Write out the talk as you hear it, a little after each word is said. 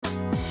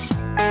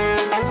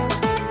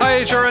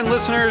HRN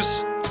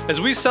listeners.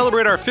 As we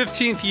celebrate our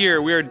 15th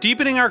year, we are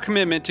deepening our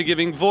commitment to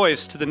giving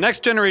voice to the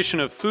next generation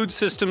of food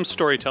systems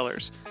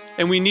storytellers,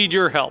 and we need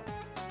your help.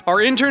 Our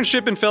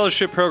internship and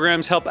fellowship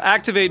programs help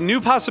activate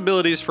new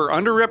possibilities for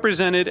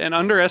underrepresented and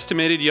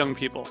underestimated young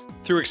people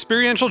through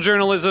experiential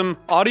journalism,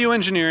 audio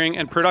engineering,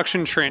 and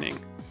production training.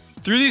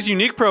 Through these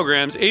unique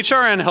programs,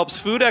 HRN helps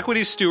food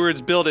equity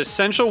stewards build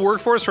essential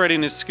workforce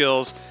readiness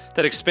skills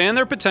that expand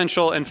their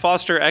potential and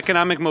foster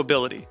economic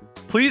mobility.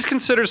 Please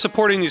consider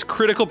supporting these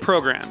critical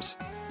programs.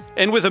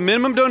 And with a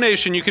minimum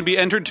donation, you can be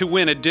entered to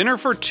win a dinner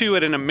for two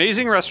at an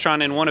amazing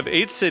restaurant in one of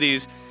 8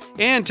 cities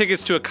and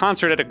tickets to a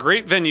concert at a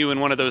great venue in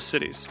one of those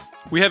cities.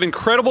 We have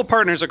incredible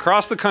partners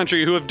across the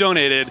country who have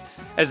donated,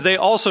 as they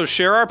also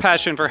share our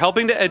passion for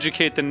helping to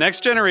educate the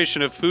next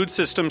generation of food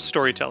systems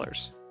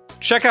storytellers.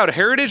 Check out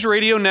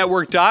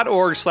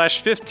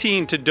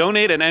heritageradionetwork.org/15 to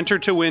donate and enter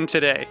to win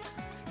today.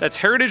 That's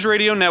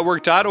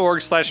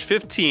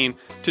heritageradionetwork.org/15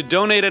 to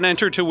donate and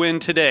enter to win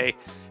today.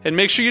 And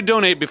make sure you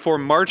donate before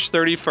March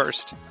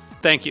 31st.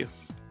 Thank you.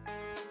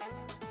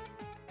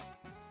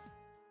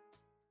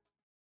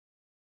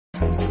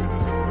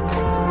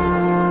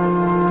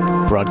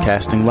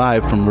 Broadcasting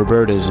live from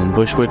Roberta's in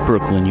Bushwick,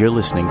 Brooklyn, you're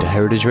listening to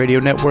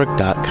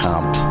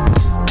heritageradionetwork.com.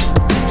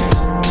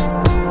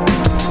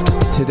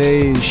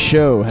 Today's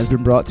show has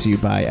been brought to you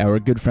by our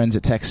good friends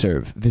at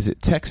TechServe.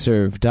 Visit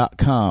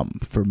techserve.com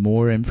for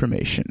more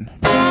information.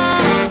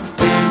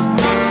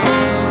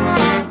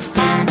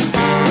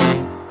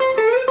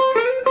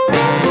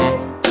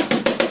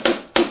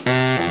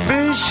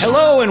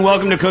 Hello and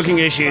welcome to Cooking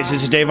Issues.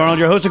 This is Dave Arnold,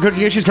 your host of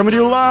Cooking Issues, coming to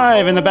you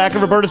live in the back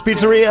of Roberta's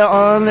Pizzeria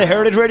on the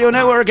Heritage Radio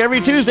Network every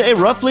Tuesday,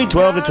 roughly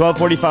 12 to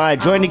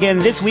 12:45. Joined again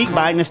this week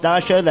by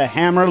Nastasha the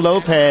Hammer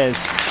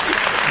Lopez.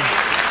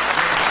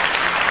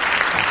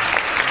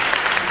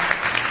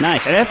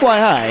 Nice. And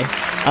FYI,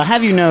 I'll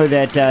have you know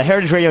that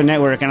Heritage Radio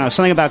Network, and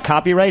something about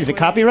copyright. Is it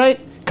copyright?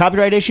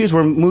 Copyright issues?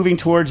 We're moving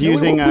towards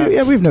using... we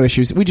have no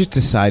issues. We just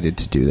decided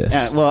to do this.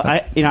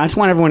 I just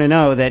want everyone to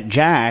know that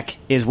Jack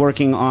is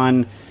working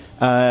on...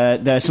 some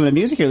of the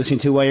music you're listening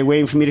to while you're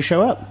waiting for me to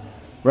show up,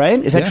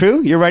 right? Is that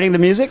true? You're writing the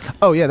music?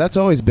 Oh, yeah, that's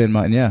always been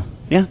mine, yeah.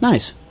 Yeah,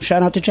 nice.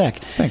 Shout out to Jack.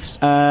 Thanks.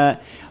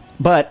 But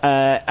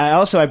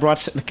I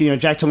brought,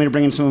 Jack told me to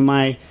bring in some of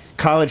my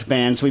college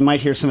bands, so we might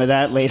hear some of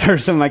that later,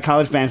 some of my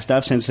college band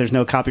stuff, since there's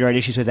no copyright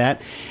issues with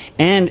that.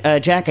 And,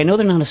 Jack, I know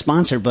they're not a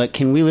sponsor, but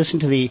can we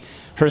listen to the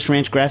Hearst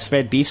Ranch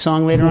grass-fed beef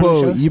song later on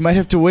the show? You might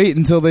have to wait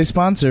until they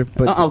sponsor.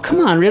 But oh, come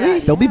on,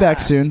 really? They'll be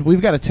back soon.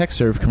 We've got a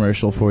TechServe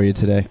commercial for you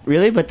today.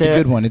 Really? But it's a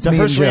good one. It's the me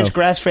Hearst and Ranch Joe.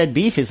 grass-fed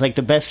beef is like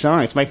the best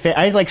song. It's my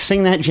I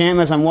sing that jam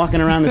as I'm walking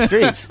around the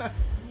streets.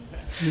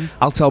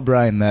 I'll tell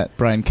Brian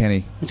Brian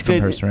Kenny it's from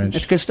good. Hearst Ranch.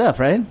 It's good stuff,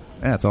 right?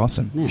 Yeah, it's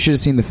awesome. Yeah. You should have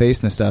seen the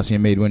face Nastasia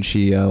made when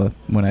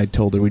I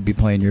told her we'd be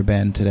playing your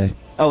band today.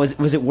 Oh,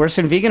 was it worse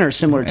than vegan or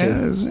similar to?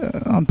 It was,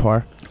 on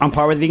par. On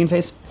par with vegan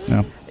face?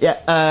 No.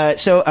 Yeah.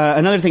 So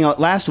another thing,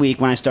 last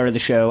week when I started the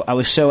show, I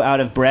was so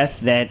out of breath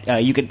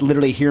that you could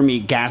literally hear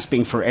me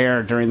gasping for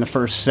air during the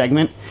first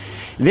segment.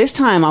 This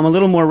time, I'm a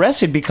little more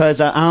rested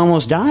because I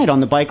almost died on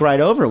the bike ride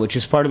over, which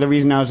is part of the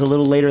reason I was a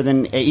little later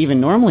than even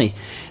normally.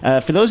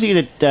 For those of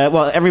you that,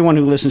 everyone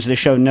who listens to the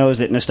show knows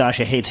that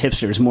Nastasha hates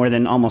hipsters more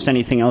than almost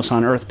anything else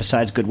on earth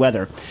besides good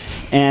weather.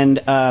 And,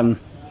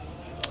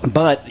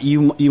 but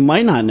you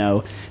might not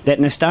know that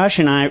Nastasha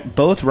and I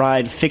both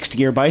ride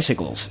fixed-gear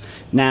bicycles.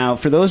 Now,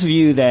 for those of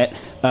you that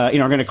are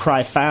going to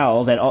cry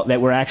foul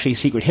that we're actually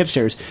secret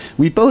hipsters,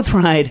 we both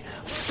ride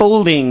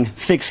folding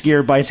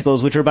fixed-gear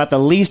bicycles, which are about the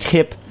least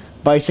hip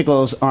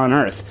bicycles on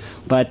earth.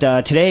 But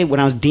today, when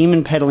I was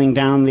demon pedaling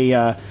down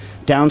the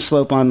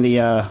downslope on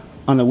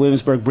the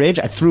Williamsburg Bridge,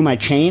 I threw my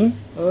chain.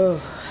 Ugh.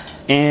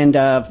 And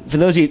for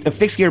those of you, a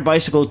fixed gear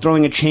bicycle,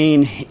 throwing a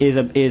chain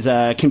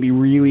can be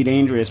really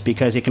dangerous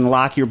because it can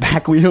lock your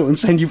back wheel and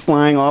send you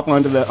flying off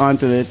onto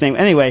the thing.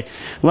 Anyway,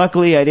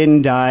 luckily I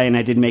didn't die and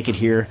I did make it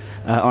here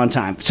on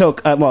time. So,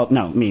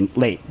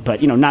 late,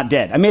 but not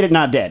dead. I made it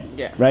not dead.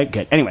 Yeah. Right?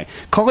 Good. Anyway,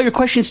 call your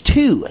questions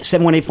to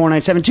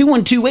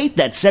 718-497-2128.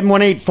 That's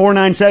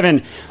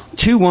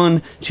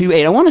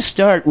 718-497-2128. I want to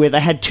start with, I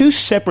had 2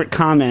 separate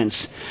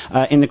comments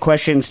in the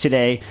questions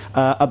today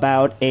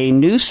about a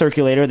news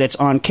circulator that's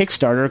on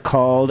Kickstarter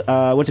called,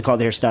 what's it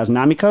called there, Stas?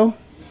 Namiko?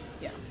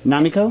 Yeah.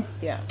 Namiko?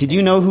 Yeah. Did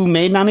you know who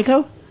made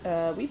Namiko?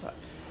 WePop.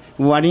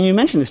 Why didn't you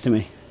mention this to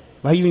me?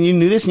 Why you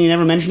knew this and you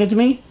never mentioned it to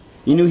me?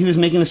 You knew he was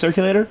making the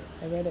circulator?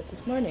 I read it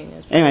this morning.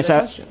 Anyway,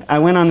 so I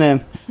went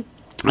on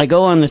I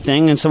go on the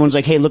thing and someone's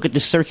like, "Hey, look at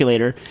this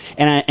circulator,"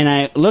 and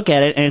I look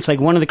at it and it's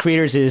like one of the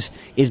creators is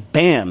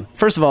BAM.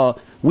 First of all,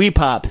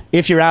 WePop,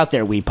 if you're out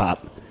there, WePop,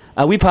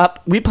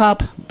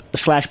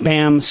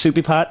 WePop/BAM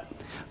Soupy Pot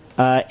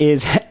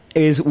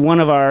is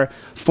one of our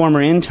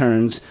former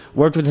interns.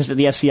 Worked with us at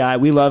the FCI.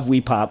 We love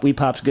WePop.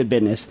 WePop's good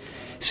business.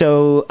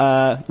 So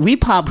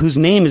WePop, whose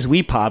name is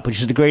WePop,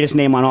 which is the greatest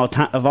name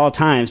of all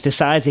times,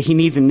 decides that he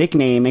needs a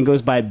nickname and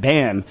goes by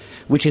BAM,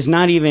 which is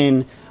not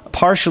even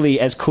partially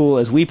as cool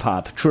as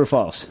WePop. True or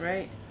false?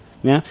 Right.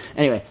 Yeah.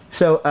 Anyway,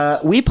 so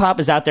WePop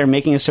is out there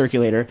making a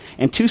circulator,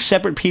 and two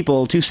separate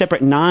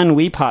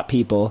non-WePop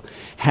people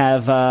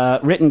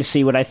have written to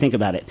see what I think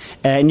about it.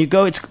 And you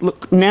go,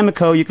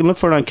 Namico. You can look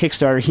for it on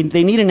Kickstarter.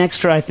 They need an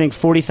extra, I think,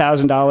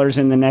 $40,000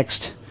 in the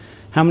next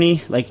how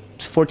many,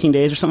 like 14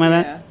 days or something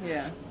like that.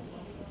 Yeah.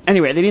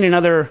 Anyway, they need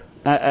another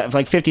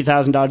like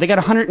 $50,000. They got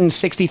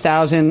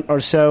 $160,000 or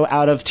so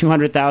out of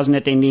 $200,000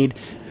 that they need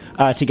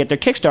to get their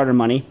Kickstarter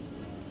money.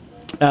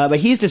 But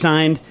he's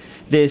designed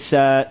this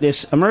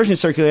immersion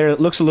circulator that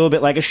looks a little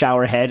bit like a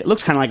shower head. It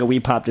looks kind of like a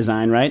WePop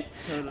design, right?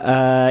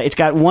 Totally. It's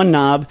got one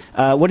knob.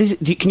 What is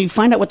it? Can you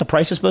find out what the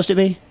price is supposed to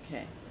be?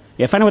 Okay.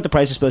 Yeah, find out what the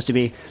price is supposed to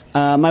be.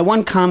 My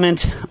one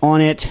comment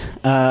on it,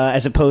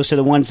 as opposed to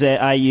the ones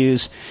that I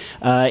use,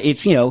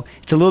 it's a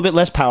little bit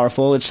less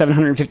powerful. It's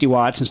 750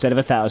 watts instead of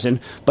 1,000,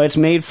 but it's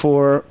made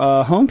for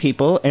home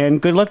people.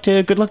 And good luck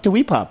to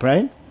WePop,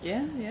 right?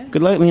 Yeah.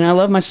 Good luck. I mean, I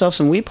love myself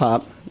some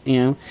WePop.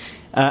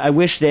 I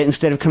wish that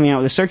instead of coming out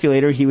with a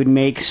circulator, he would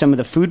make some of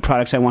the food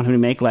products I want him to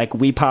make, like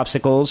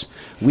WePopsicles,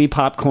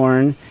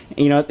 WePopcorn.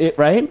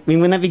 Right? I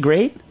mean, wouldn't that be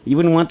great? You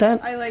wouldn't want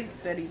that? I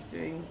like that he's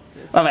doing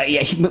this. Oh,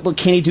 yeah. But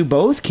can he do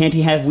both? Can't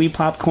he have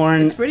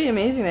WePopcorn? It's pretty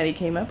amazing that he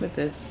came up with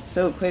this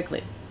so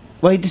quickly.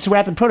 Well, it's a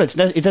rapid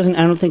prototype. It doesn't.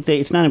 I don't think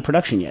it's not in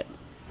production yet.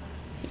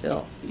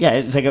 Still. Yeah,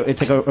 it's like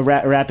a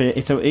rapid.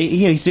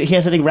 He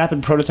has, I think,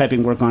 rapid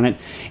prototyping work on it.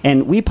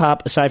 And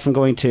WePop, aside from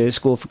going to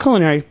school for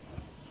culinary,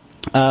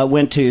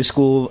 went to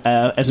school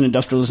as an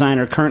industrial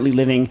designer, currently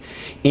living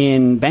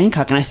in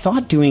Bangkok, and I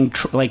thought doing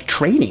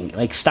trading,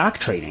 like stock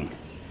trading.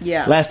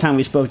 Yeah. Last time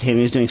we spoke to him,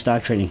 he was doing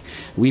stock trading.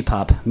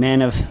 WePop,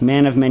 man of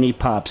many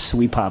pops.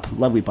 WePop,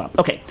 love WePop.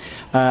 Okay,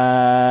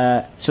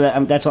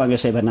 so that's all I'm going to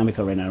say about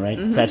Namiko right now, right?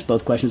 Mm-hmm. That's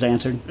both questions I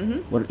answered.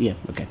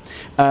 Mm-hmm. Okay.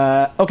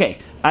 Okay.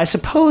 I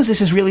suppose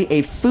this is really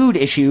a food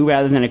issue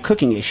rather than a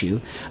cooking issue,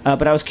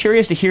 but I was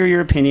curious to hear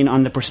your opinion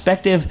on the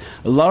prospective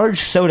large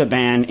soda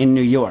ban in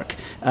New York.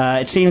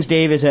 It seems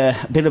Dave is a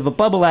bit of a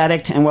bubble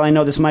addict, and while I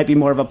know this might be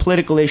more of a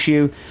political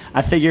issue,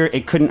 I figure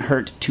it couldn't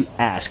hurt to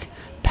ask.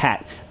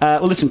 Pat.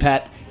 Well, listen,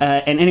 Pat,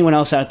 and anyone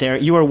else out there,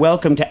 you are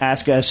welcome to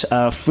ask us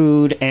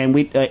food and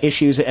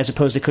issues as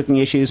opposed to cooking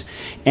issues,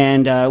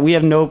 and we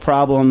have no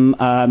problem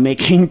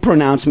making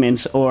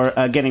pronouncements or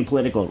getting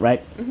political,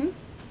 right? Mm-hmm.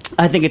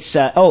 I think it's...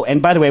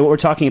 and by the way, what we're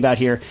talking about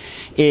here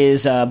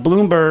is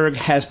Bloomberg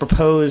has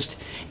proposed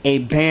a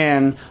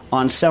ban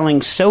on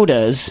selling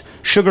sodas,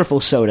 sugarful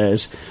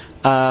sodas,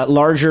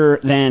 larger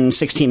than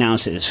 16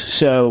 ounces.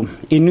 So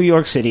in New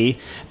York City,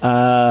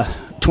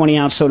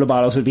 20-ounce soda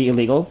bottles would be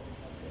illegal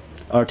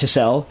or to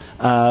sell.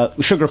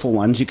 Sugarful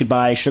ones, you could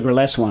buy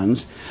sugarless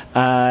ones.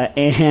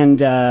 And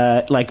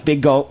like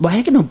Big Gulp... Well,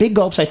 heck no, Big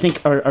Gulps, I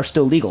think, are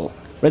still legal.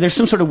 Right, there's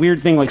some sort of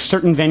weird thing, like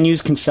certain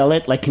venues can sell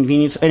it, like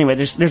convenience. Anyway,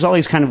 there's all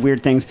these kind of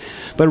weird things.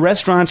 But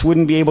restaurants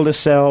wouldn't be able to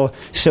sell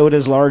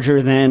sodas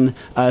larger than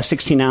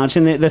 16 ounce.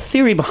 And the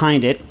theory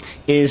behind it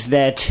is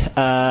that...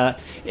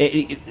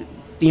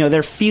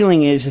 their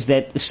feeling is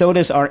that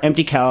sodas are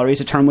empty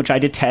calories, a term which I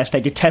detest. I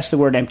detest the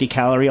word empty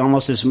calorie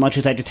almost as much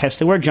as I detest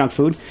the word junk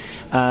food,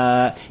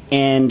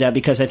 and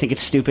because I think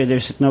it's stupid.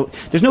 There's no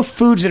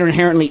foods that are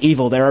inherently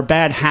evil. There are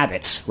bad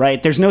habits,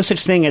 right? There's no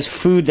such thing as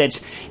food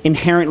that's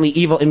inherently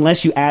evil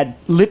unless you add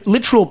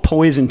literal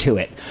poison to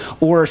it,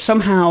 or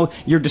somehow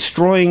you're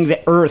destroying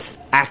the earth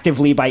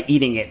actively by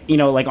eating it,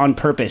 like on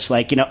purpose,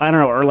 like, I don't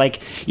know, or like,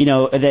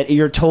 that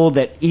you're told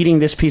that eating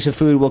this piece of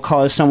food will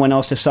cause someone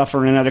else to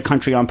suffer in another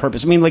country on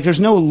purpose. I mean, like, there's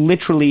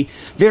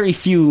very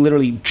few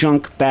literally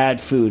junk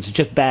bad foods,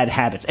 just bad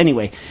habits.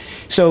 Anyway,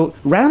 so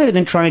rather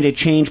than trying to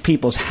change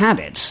people's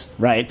habits,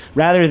 right,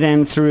 rather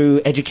than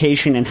through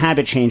education and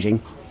habit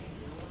changing,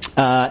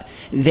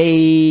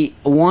 they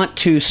want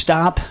to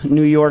stop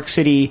New York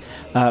City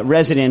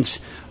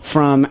residents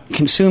from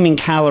consuming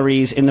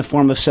calories in the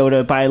form of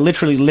soda by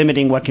literally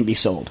limiting what can be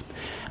sold.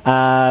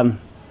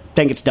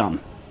 Think it's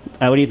dumb.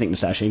 What do you think,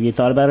 Natasha? Have you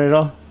thought about it at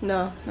all?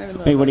 No, I haven't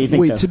thought What do you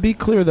think? Wait, to be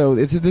clear, though,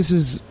 this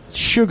is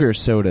sugar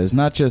sodas,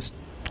 not just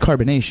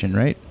carbonation,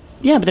 right?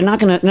 Yeah, but they're not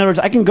going to... In other words,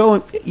 I can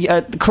go...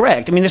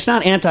 correct. I mean, it's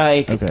not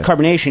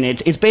anti-carbonation.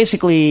 Okay. It's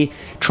basically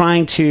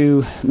trying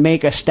to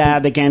make a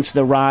stab against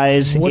the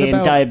rise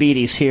in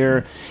diabetes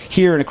here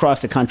and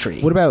across the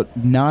country. What about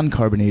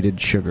non-carbonated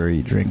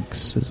sugary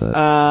drinks? Is that...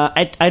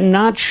 I'm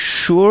not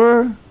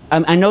sure.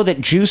 I know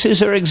that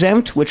juices are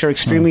exempt, which are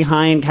extremely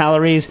high in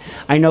calories.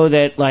 I know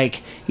that,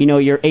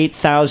 your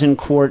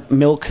 8,000-quart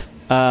milk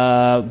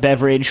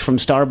beverage from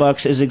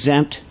Starbucks is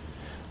exempt.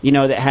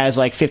 That has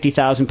like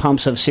 50,000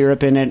 pumps of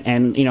syrup in it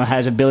and,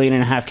 has 1.5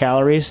 billion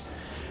calories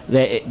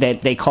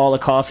that they call a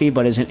coffee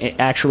but is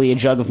actually a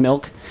jug of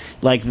milk.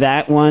 Like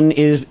that one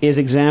is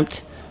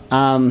exempt.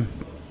 To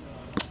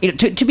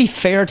be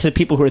fair to the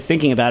people who are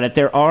thinking about it,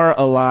 there are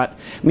a lot...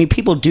 I mean,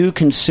 people do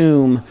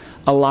consume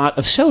a lot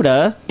of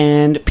soda,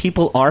 and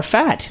people are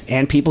fat,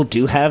 and people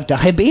do have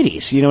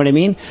diabetes. You know what I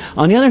mean?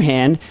 On the other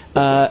hand,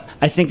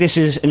 I think this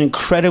is an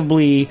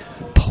incredibly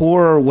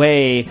poor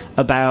way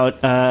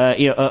about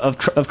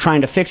of trying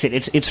to fix it.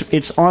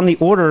 It's on the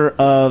order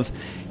of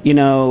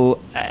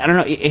I don't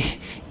know.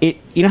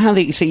 You know how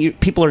they say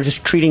people are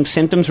just treating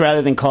symptoms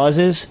rather than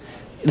causes?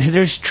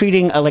 They're just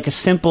treating like a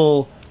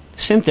simple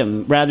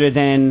symptom rather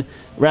than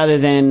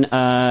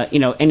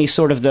any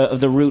sort of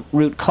the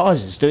root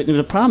causes.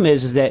 The problem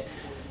is that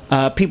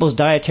people's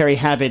dietary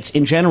habits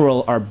in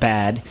general are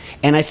bad,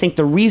 and I think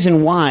the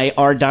reason why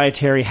our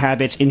dietary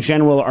habits in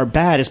general are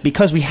bad is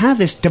because we have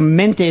this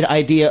demented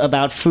idea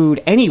about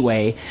food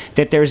anyway,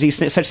 that there's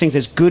such things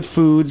as good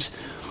foods,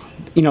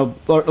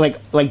 or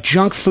like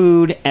junk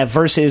food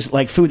versus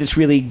like food that's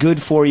really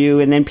good for you,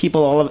 and then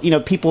people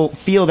people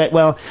feel that,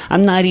 well,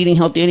 I'm not eating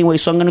healthy anyway,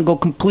 so I'm going to go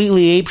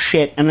completely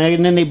apeshit, and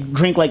then they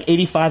drink like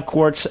 85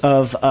 quarts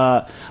of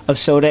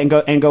soda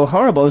and go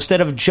horrible,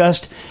 instead of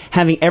just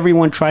having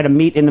everyone try to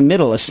meet in the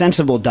middle, a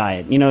sensible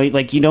diet.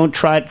 Like you don't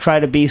try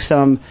to be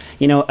some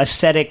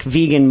ascetic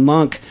vegan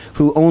monk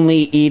who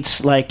only eats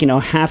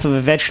half of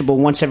a vegetable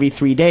once every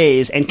 3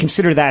 days and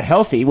consider that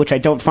healthy, which I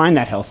don't find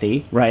that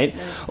healthy, right?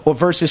 Or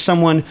versus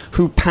someone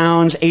who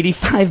pounds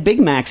 85 Big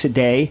Macs a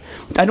day.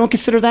 I don't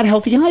consider that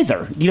healthy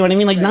either. You know what I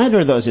mean? Like, neither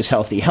of those is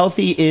healthy.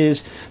 Healthy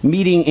is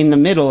meeting in the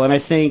middle, and I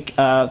think,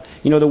 the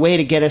way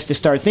to get us to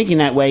start thinking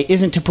that way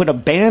isn't to put a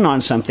ban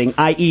on something,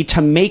 i.e.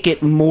 to make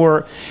it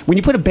more... When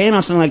you put a ban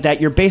on something like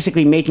that, you're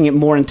basically making it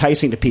more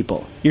enticing to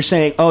people. You're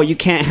saying, oh, you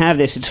can't have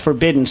this, it's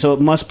forbidden, so it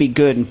must be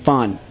good and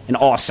fun and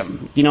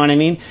awesome. You know what I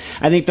mean?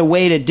 I think the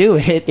way to do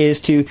it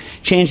is to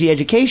change the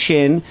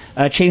education,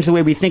 change the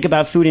way we think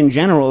about food in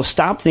general,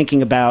 stop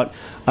thinking about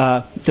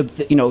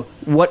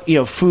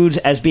foods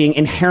as being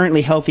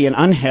inherently healthy and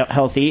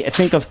unhealthy.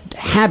 Think of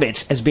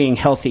habits as being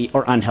healthy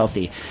or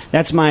unhealthy.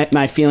 That's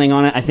my feeling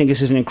on it. I think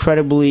this is an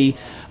incredibly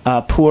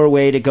poor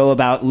way to go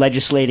about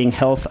legislating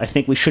health. I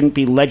think we shouldn't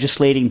be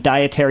legislating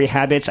dietary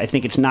habits. I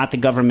think it's not the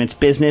government's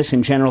business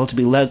in general to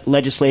be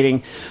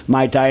legislating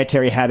my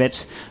dietary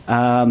habits.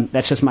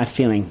 That's just my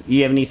feeling.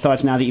 You have any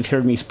thoughts now that you've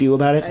heard me spew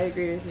about it? I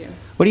agree with you.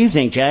 What do you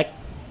think, Jack?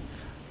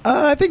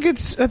 I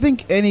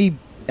think any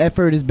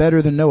effort is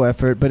better than no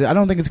effort, but I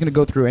don't think it's going to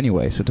go through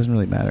anyway, so it doesn't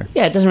really matter.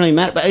 Yeah, it doesn't really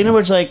matter. But in other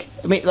words, like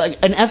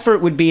an effort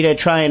would be to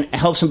try and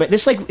help somebody.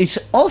 It's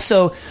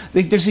also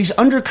there's these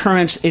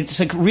undercurrents. It's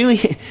like really,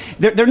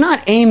 they're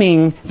not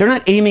aiming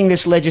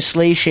this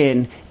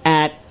legislation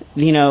at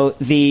the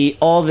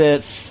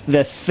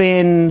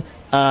thin,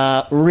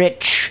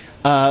 rich.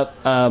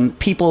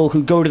 People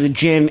who go to the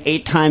gym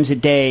 8 times a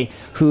day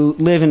who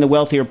live in the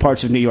wealthier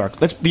parts of New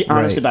York. Let's be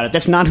honest about it.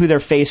 That's not who they're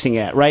facing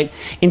at, right?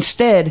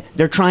 Instead,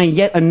 they're trying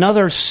yet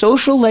another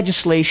social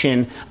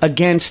legislation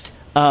against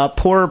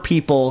poorer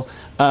people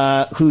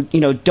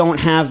who don't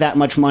have that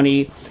much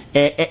money,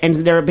 and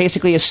they're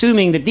basically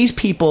assuming that these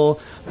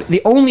people,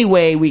 the only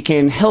way we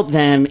can help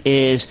them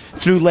is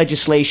through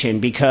legislation,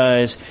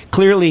 because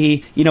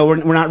clearly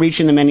we're not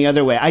reaching them any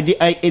other way.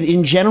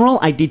 In general,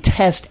 I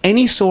detest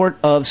any sort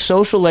of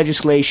social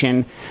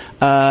legislation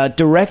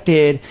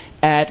directed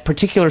at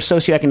particular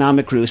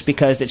socioeconomic groups,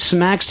 because it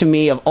smacks to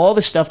me of all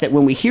the stuff that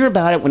when we hear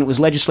about it when it was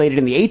legislated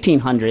in the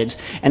 1800s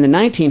and the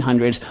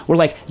 1900s, we're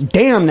like,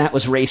 damn, that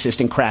was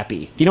racist and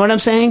crappy. Do you know what I'm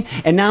saying?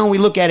 And now when we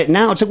look at it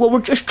now, it's like, well, we're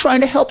just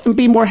trying to help them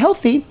be more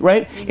healthy,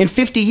 right? In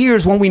 50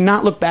 years, when we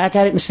not look back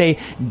at it and say,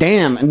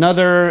 damn,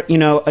 another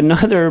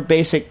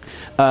basic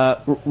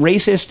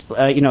racist,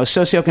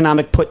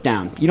 socioeconomic put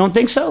down. You don't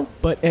think so?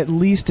 But at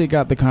least it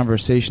got the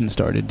conversation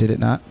started, did it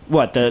not?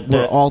 What?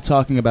 We're all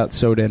talking about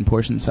soda and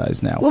portion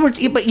size now. Well,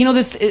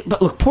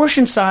 but look,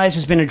 portion size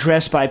has been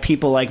addressed by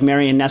people like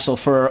Marion Nestle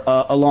for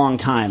a long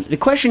time. The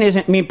question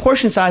isn't,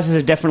 portion sizes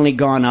have definitely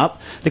gone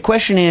up. The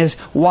question is,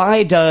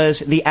 why does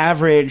the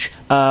average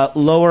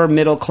lower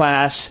middle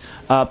class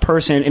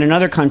person in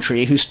another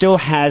country who still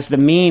has the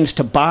means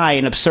to buy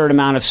an absurd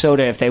amount of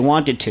soda if they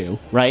wanted to,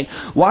 right?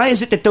 Why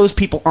is it that those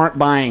people aren't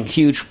buying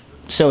huge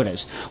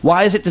sodas?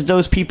 Why is it that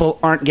those people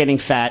aren't getting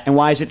fat, and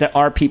why is it that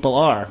our people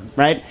are,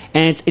 right?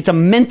 And it's a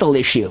mental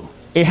issue.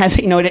 It has,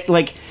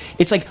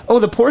 it's like, oh,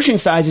 the portion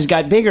sizes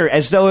got bigger,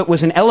 as though it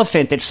was an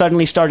elephant that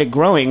suddenly started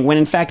growing, when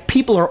in fact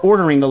people are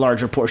ordering the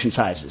larger portion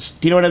sizes.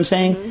 Do you know what I'm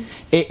saying? Mm-hmm.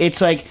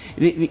 It's like,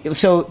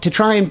 so to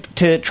try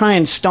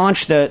and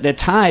staunch the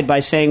tide by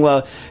saying,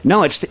 well,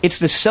 no, it's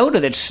the soda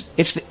that's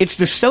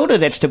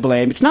to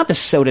blame. It's not the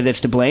soda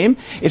that's to blame.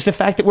 It's the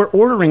fact that we're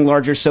ordering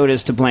larger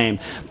sodas to blame.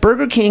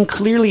 Burger King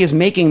clearly is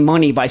making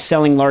money by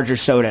selling larger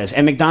sodas,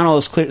 and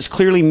McDonald's is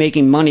clearly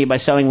making money by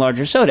selling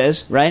larger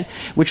sodas, right?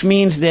 Which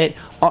means that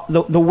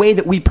the way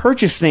that we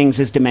purchase things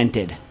is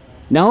demented.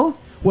 No?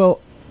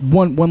 Well,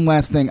 one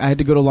last thing. I had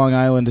to go to Long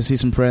Island to see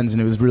some friends,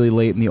 and it was really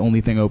late, and the only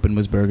thing open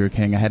was Burger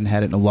King. I hadn't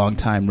had it in a long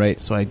time, right?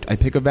 So I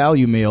pick a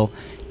value meal,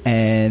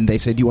 and they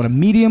said, do you want a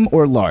medium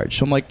or large?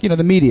 So I'm like,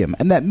 the medium.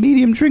 And that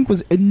medium drink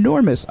was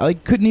enormous. I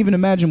couldn't even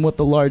imagine what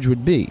the large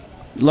would be.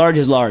 Large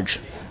is large.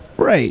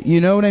 Right, you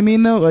know what I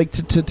mean, though? Like,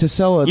 to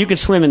sell a... You could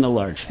swim in the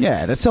large.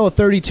 Yeah, to sell a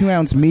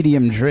 32-ounce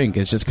medium drink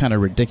is just kind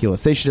of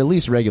ridiculous. They should at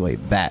least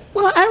regulate that.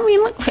 Well, I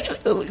mean,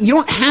 look, you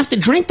don't have to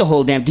drink the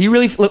whole damn... Do you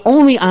really... Look,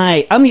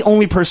 I'm the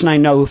only person I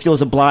know who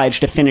feels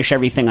obliged to finish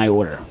everything I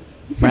order.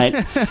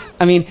 right?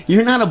 I mean,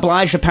 you're not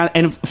obliged to pound.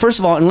 And first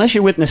of all, unless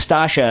you're with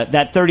Nastasha,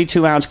 that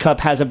 32-ounce cup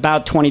has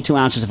about 22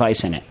 ounces of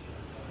ice in it.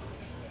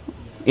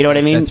 You know what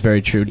I mean? That's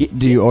very true.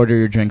 Do you order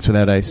your drinks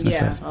without ice?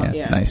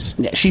 Yeah. Nice.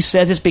 Yeah, she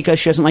says it's because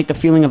she doesn't like the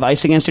feeling of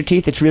ice against her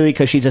teeth. It's really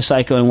because she's a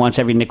psycho and wants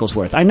every nickel's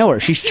worth. I know her.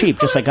 She's cheap,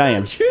 just like I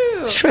am.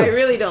 True. It's true. I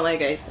really don't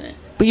like ice in it.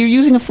 But you're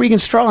using a freaking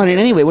straw in it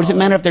anyway. What does it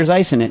matter if there's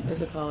ice in it?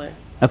 There's a caller.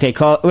 Okay,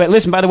 call. Wait,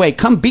 listen, by the way,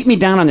 come beat me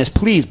down on this,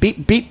 please.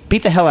 Beat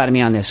the hell out of me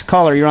on this.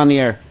 Caller, you're on the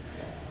air.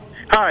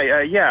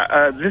 Hi,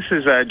 this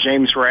is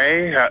James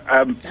Ray.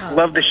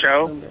 Love the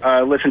show.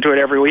 Listen to it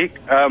every week.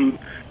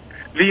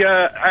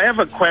 I have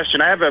a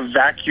question. I have a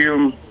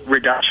vacuum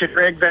reduction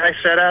rig that I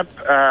set up.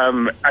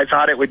 I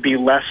thought it would be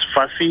less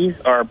fussy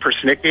or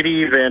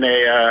persnickety than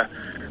a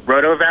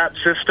Rotovap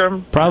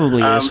system.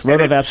 Probably is.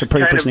 Rotovaps are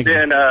pretty persnickety. It's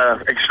been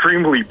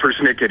extremely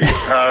persnickety.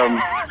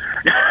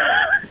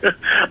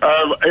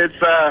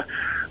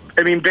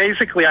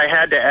 Basically, I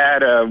had to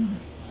add a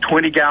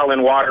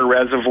 20-gallon water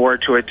reservoir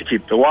to it to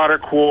keep the water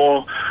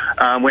cool.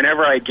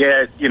 Whenever I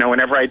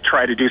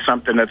try to do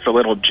something that's a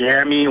little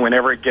jammy,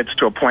 whenever it gets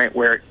to a point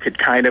where it could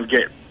kind of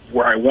get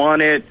where I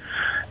want it,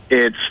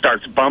 it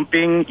starts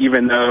bumping,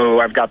 even though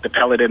I've got the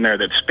pellet in there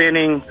that's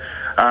spinning.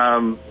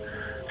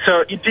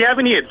 So do you have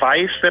any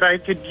advice that I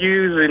could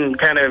use in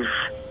kind of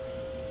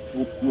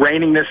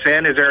reining this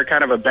in? Is there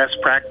kind of a best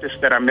practice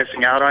that I'm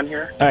missing out on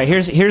here? All right,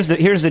 here's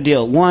the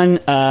deal. One,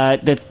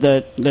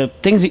 the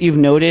things that you've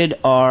noted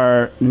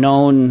are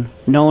known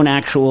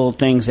actual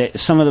things that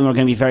some of them are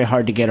going to be very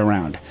hard to get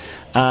around.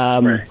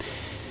 Right.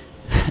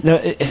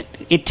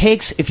 It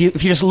takes, if you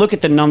just look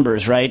at the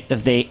numbers, right,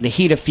 of the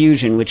heat of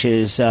fusion, which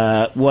is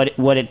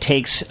what it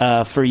takes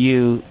for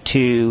you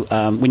to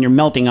when you're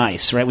melting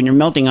ice, right? When you're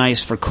melting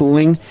ice for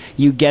cooling,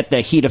 you get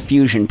the heat of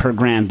fusion per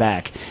gram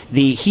back.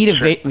 The heat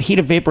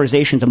of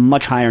vaporization is a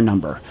much higher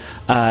number.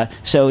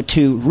 So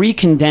to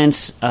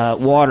recondense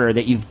water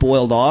that you've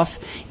boiled off,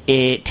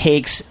 it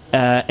takes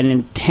an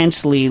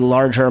intensely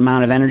larger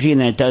amount of energy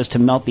than it does to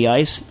melt the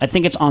ice. I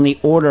think it's on the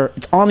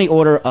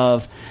order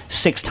of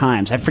 6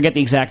 times. I forget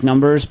the exact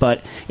numbers,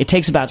 but it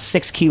takes about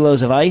 6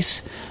 kilos of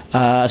ice,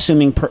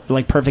 assuming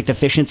perfect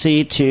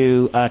efficiency,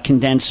 to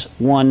condense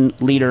 1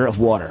 liter of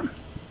water.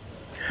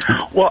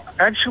 Well,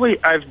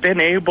 actually, I've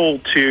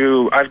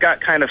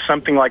got kind of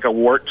something like a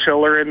wart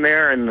chiller in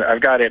there, and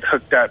I've got it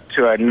hooked up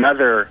to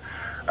another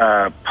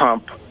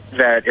pump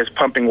that is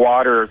pumping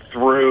water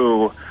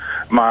through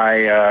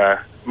my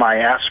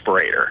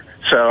aspirator.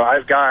 So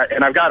I've got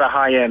a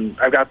high-end,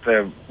 I've got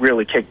the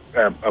really kick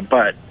a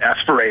butt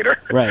aspirator.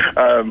 Right.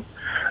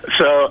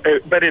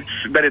 But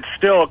it's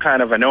still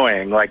kind of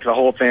annoying. Like the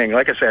whole thing,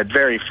 like I said,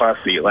 very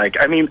fussy. Like,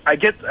 I mean, I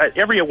get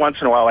every once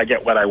in a while I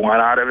get what I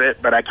want out of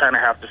it, but I kind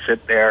of have to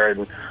sit there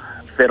and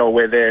fiddle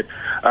with it.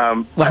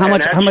 Well, how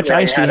much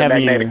ice do you have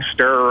in your magnetic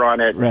stirrer on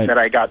it Right. that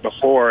I got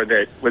before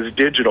that was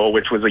digital,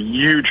 which was a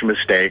huge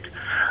mistake.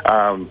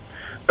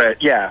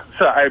 But yeah,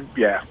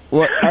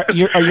 Well,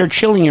 you're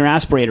chilling your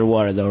aspirator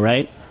water though,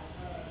 right?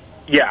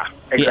 Yeah,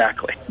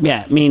 exactly.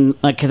 Yeah, I mean,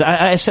 like, because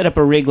I set up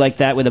a rig like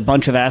that with a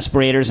bunch of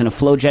aspirators and a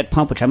flow jet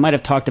pump, which I might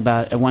have talked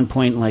about at one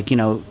point, like,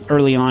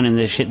 early on in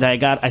this shit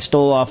that I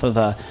stole off of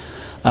a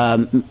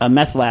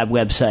meth lab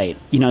website,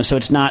 so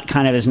it's not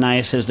kind of as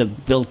nice as the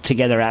built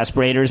together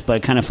aspirators, but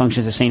it kind of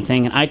functions the same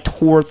thing. And I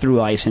tore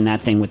through ice in that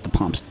thing with the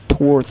pumps,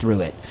 tore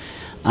through it.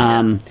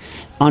 On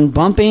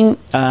bumping,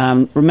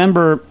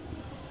 remember,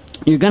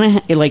 you're going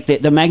to,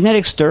 the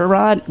magnetic stir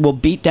rod will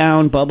beat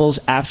down bubbles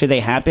after they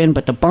happen,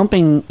 but the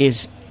bumping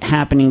is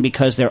happening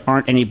because there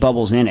aren't any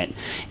bubbles in it,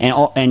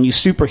 and you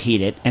superheat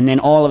it, and then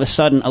all of a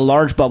sudden a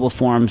large bubble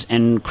forms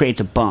and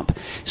creates a bump.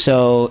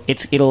 So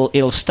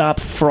it'll stop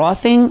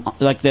frothing,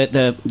 like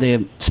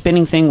the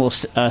spinning thing will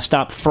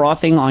stop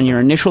frothing on your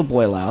initial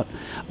boil out,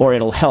 or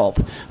it'll help,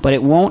 but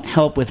it won't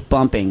help with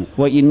bumping.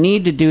 What you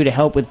need to do to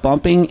help with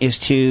bumping is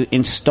to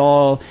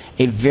install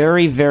a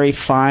very, very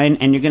fine,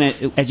 and you're going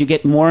to, as you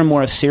get more and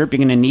more of syrup, you're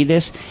going to need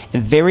this, a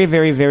very,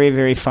 very, very,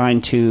 very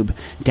fine tube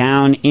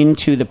down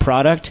into the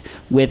product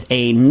with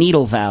a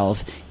needle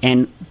valve,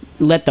 and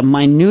let the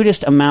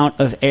minutest amount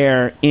of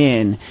air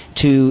in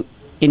to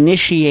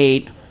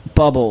initiate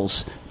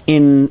bubbles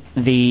in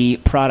the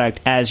product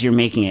as you're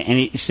making it. And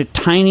it's the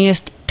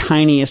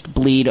tiniest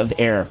bleed of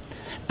air.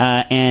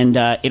 And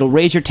it'll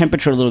raise your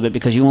temperature a little bit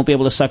because you won't be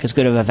able to suck as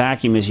good of a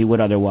vacuum as you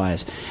would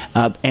otherwise.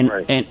 But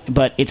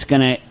it's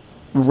going to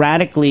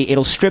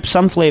it'll strip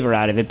some flavor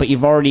out of it, but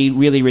you've already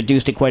really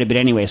reduced it quite a bit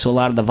anyway, so a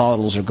lot of the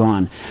volatiles are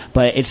gone.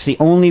 But it's the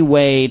only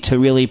way to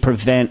really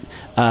prevent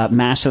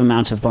massive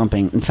amounts of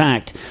bumping. In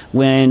fact,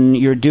 when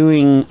you're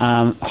doing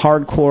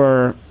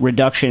hardcore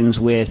reductions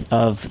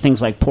of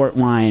things like port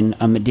wine,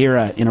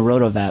 Madeira in a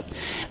Rotovap,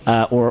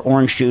 or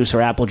orange juice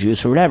or apple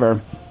juice or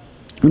whatever,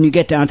 when you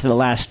get down to the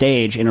last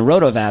stage in a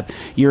Rotovap,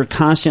 you're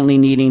constantly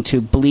needing to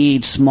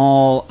bleed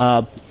small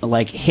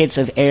hits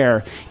of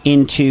air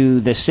into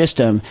the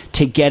system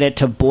to get it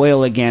to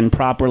boil again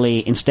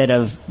properly, instead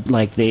of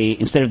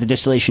the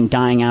distillation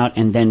dying out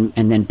and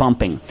then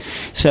bumping.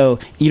 So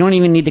you don't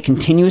even need to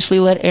continuously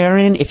let air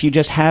in. If you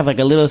just have like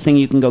a little thing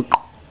you can go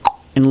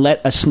and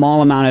let a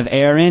small amount of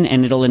air in,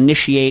 and it'll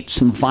initiate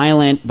some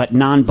violent but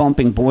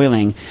non-bumping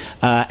boiling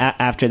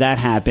after that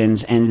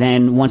happens. And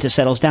then once it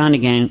settles down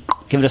again,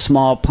 give it a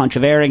small punch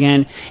of air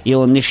again,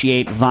 you'll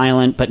initiate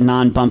violent but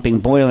non-bumping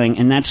boiling.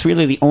 And that's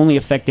really the only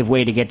effective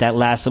way to get that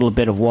last little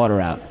bit of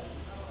water out.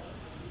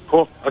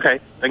 Cool. Okay.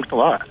 Thanks a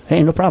lot.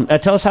 Hey, no problem.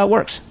 Tell us how it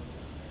works.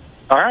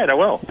 All right, I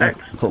will. Thanks.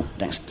 Cool.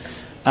 Thanks.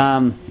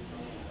 All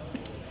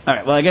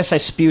right. Well, I guess I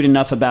spewed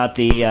enough about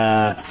the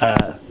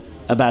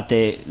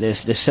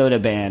soda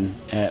ban,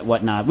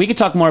 whatnot. We could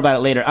talk more about it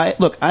later.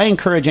 I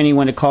encourage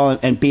anyone to call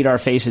and beat our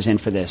faces in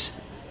for this,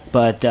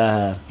 but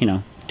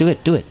do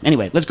it.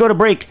 Anyway, let's go to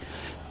break.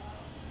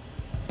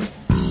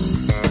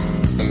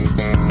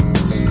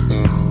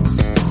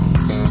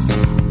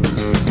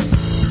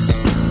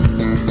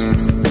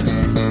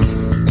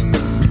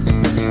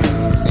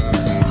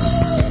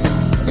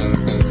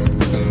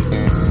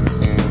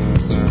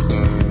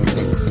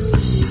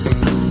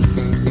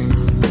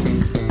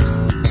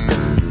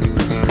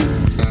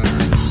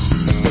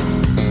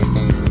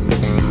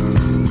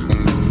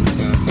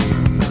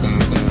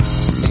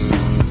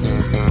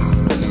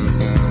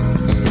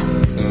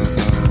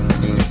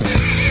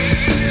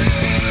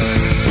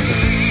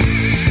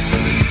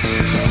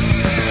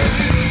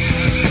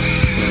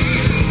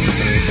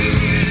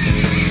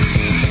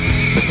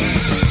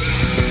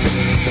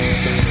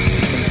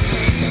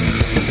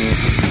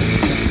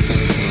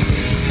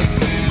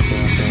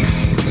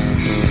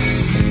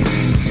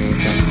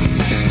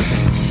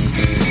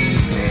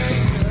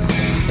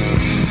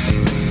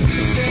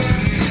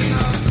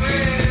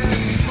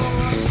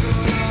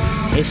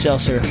 Hey,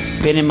 Seltzer,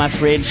 been in my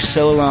fridge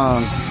so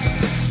long.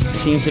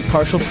 Seems that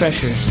partial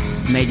pressures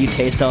made you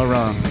taste all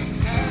wrong.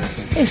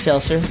 Hey,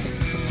 Seltzer,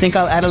 think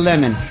I'll add a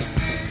lemon.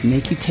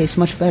 Make you taste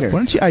much better. Why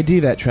don't you ID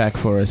that track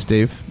for us,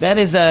 Dave? That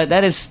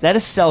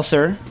is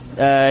Seltzer,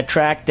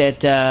 track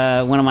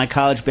that one of my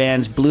college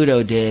bands,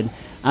 Bluto, did.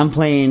 I'm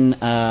playing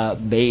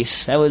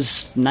bass. That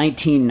was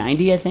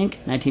 1990, I think,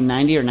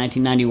 1990 or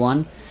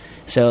 1991.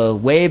 So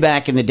way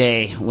back in the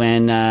day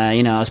when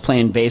I was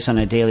playing bass on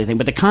a daily thing.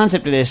 But the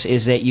concept of this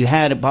is that you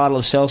had a bottle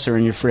of seltzer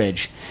in your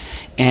fridge,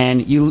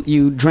 and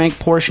you drank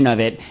portion of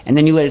it, and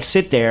then you let it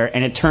sit there,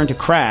 and it turned to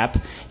crap,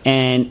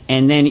 and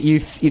then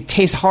it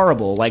tastes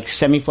horrible, like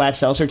semi-flat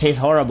seltzer tastes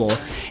horrible,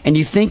 and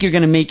you think you're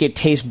going to make it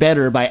taste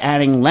better by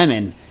adding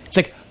lemon. It's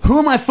like, who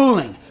am I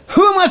fooling?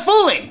 Who am I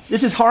fooling?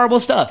 This is horrible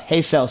stuff.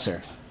 Hey,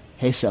 Seltzer.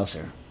 Hey,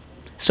 Seltzer.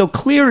 So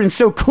clear and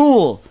so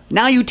cool.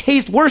 Now you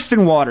taste worse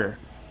than water.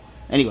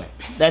 Anyway,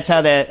 that's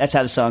how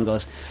the song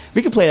goes.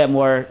 We could play that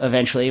more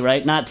eventually,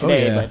 right? Not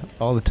today, but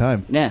all the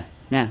time. Yeah.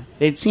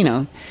 It's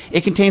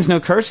it contains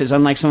no curses,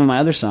 unlike some of my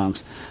other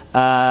songs.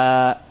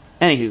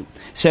 Anywho,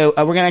 so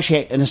we're gonna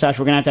actually, Nastasia,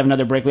 we're gonna have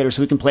another break later,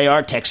 so we can play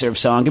our TechServe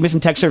song. Give me some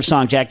TechServe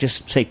song, Jack.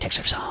 Just say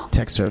TechServe song.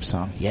 TechServe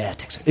song. Yeah,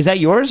 TechServe. Is that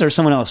yours or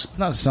someone else? It's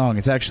not a song.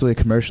 It's actually a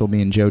commercial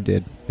me and Joe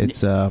did.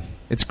 It's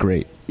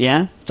great.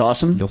 Yeah, it's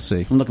awesome. You'll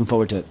see. I'm looking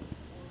forward to it.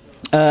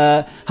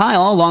 Hi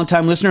all,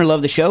 long-time listener,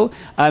 love the show.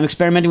 I'm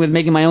experimenting with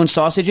making my own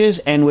sausages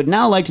and would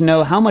now like to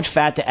know how much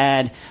fat to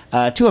add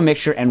to a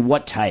mixture and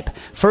what type.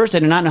 First, I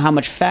do not know how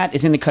much fat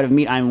is in the cut of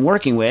meat I'm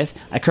working with.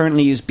 I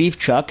currently use beef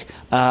chuck,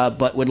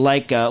 but would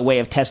like a way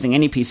of testing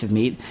any piece of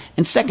meat.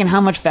 And second,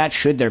 how much fat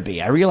should there be?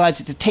 I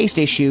realize it's a taste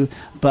issue,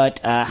 but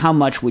how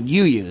much would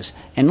you use?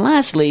 And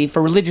lastly,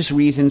 for religious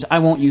reasons, I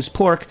won't use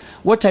pork.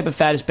 What type of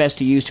fat is best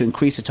to use to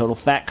increase the total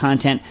fat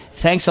content?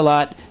 Thanks a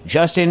lot,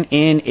 Justin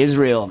in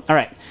Israel. All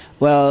right.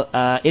 Well,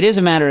 it is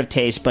a matter of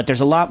taste, but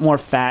there's a lot more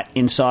fat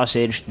in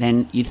sausage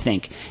than you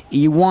think.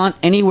 You want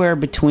anywhere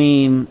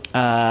between,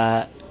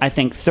 I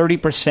think,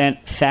 30%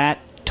 fat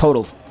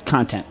total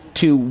content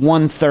to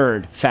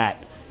 1/3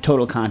 fat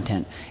total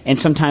content, and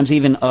sometimes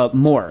even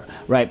more,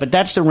 right? But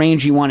that's the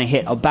range you want to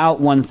hit,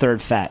 about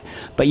 1/3 fat.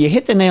 But you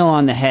hit the nail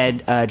on the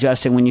head,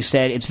 Justin, when you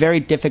said it's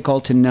very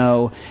difficult to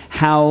know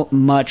how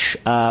much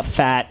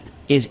fat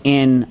is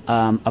in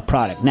a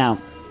product. Now,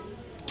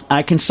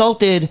 I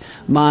consulted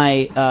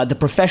the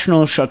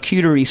Professional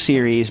Charcuterie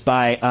series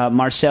by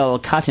Marcel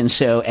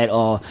Cottenceau et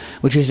al.,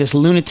 which is this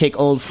lunatic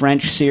old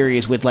French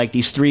series with like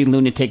these 3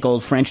 lunatic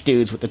old French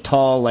dudes with the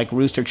tall like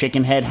rooster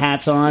chicken head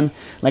hats on,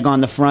 like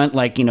on the front,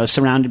 like,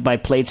 surrounded by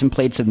plates and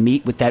plates of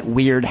meat with that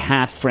weird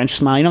half French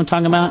smile. You know what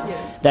I'm talking about?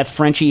 Yes. That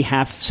Frenchy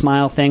half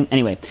smile thing.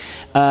 Anyway,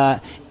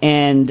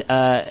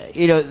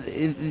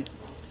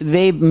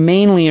 they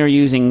mainly are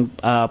using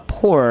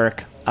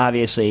pork,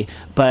 obviously,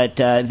 but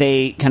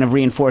they kind of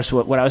reinforce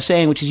what I was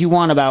saying, which is you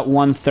want about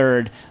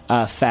 1/3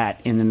 fat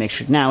in the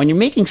mixture. Now, when you're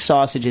making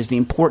sausages, the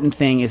important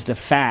thing is the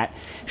fat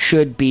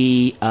should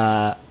be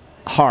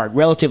hard,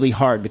 relatively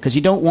hard, because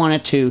you don't want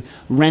it to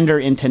render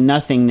into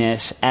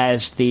nothingness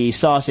as the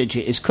sausage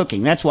is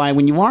cooking. That's why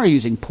when you are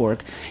using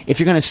pork, if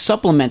you're going to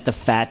supplement the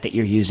fat that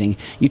you're using,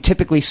 you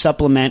typically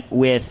supplement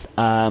with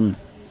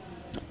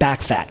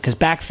back fat, because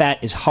back fat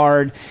is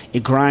hard,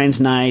 it grinds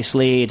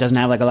nicely, it doesn't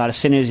have like a lot of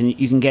sinews, and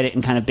you can get it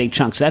in kind of big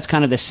chunks. So that's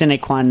kind of the sine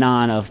qua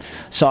non of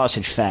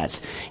sausage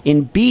fats.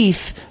 In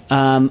beef,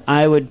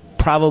 I would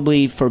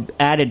probably, for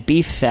added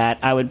beef fat,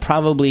 I would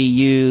probably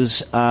use,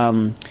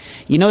 the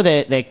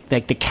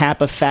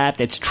cap of fat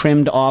that's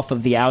trimmed off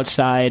of the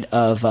outside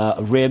of a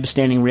rib,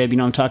 standing rib, you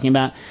know what I'm talking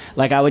about?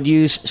 Like, I would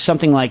use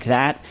something like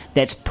that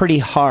that's pretty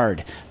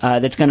hard,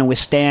 that's going to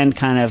withstand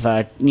kind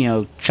of,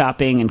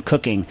 chopping and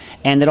cooking,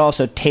 and that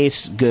also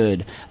tastes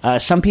good.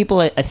 Some people,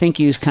 I think,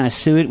 use kind of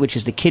suet, which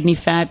is the kidney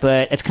fat,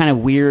 but it's kind of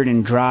weird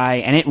and dry,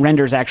 and it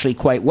renders actually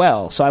quite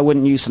well, so I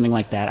wouldn't use something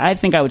like that. I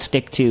think I would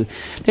stick to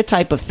the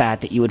type of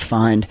fat that you would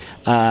find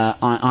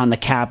on the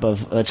cap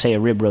of, let's say, a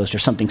rib roast or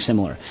something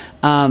similar.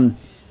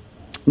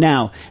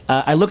 Now,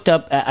 I looked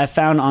up. I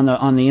found on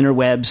the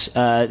interwebs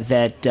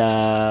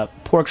that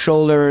pork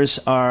shoulders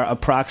are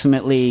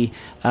approximately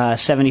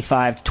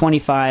 75 to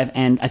 25,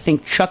 and I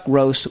think chuck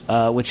roast,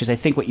 which is I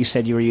think what you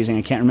said you were using,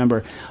 I can't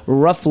remember,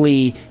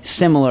 roughly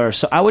similar.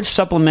 So I would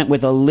supplement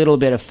with a little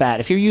bit of fat.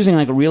 If you're using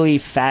like a really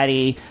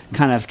fatty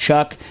kind of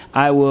chuck,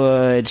 I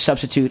would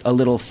substitute a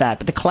little fat.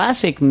 But the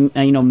classic,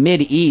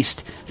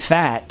 Mid-East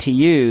fat to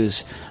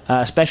use,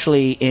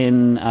 especially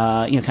in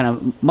kind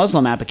of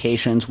Muslim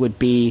applications, would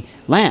be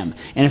lamb.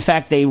 And in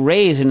fact, they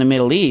raise in the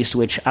Middle East,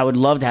 which I would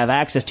love to have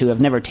access to.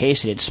 I've never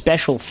tasted it.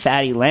 Special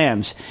fatty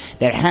lambs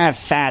that have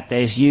fat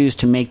that is used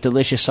to make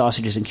delicious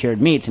sausages and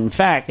cured meats. In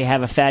fact, they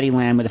have a fatty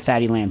lamb with a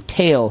fatty lamb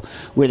tail,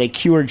 where they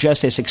cure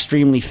just this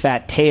extremely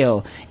fat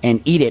tail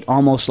and eat it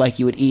almost like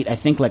you would eat, I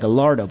think, like a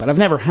lardo. But I've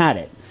never had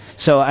it,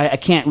 so I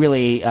can't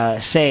really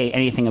say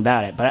anything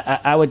about it. But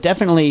I would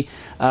definitely,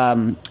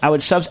 I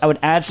would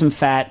add some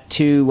fat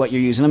to what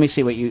you're using. Let me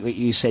see what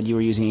you said you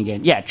were using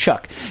again. Yeah,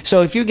 chuck.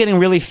 So if you're getting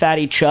really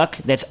fatty chuck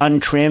that's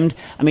untrimmed,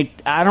 I mean,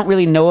 I don't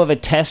really know of a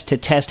test to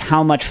test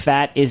how much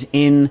fat is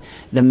in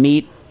the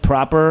meat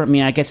proper. I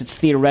mean, I guess it's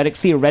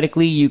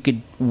theoretically you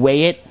could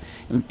weigh it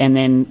and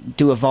then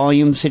do a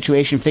volume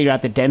situation, figure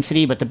out the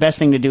density. But the best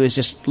thing to do is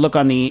just look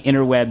on the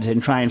interwebs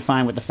and try and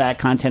find what the fat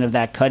content of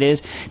that cut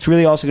is. It's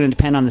really also going to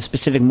depend on the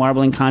specific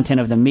marbling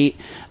content of the meat,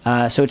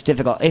 so it's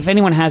difficult. If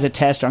anyone has a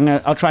test,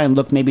 I'll try and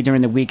look maybe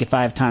during the week if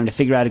I have time to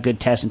figure out a good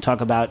test and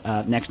talk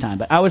about next time.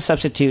 But I would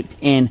substitute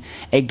in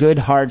a good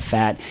hard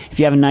fat. If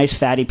you have a nice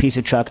fatty piece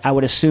of chuck, I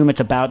would assume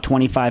it's about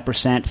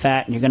 25%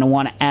 fat, and you're going to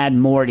want to add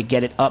more to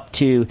get it up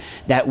to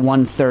that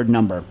 1/3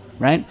 number.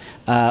 Right?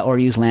 Or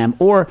use lamb.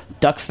 Or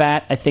duck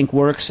fat, I think,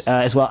 works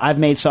as well. I've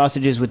made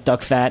sausages with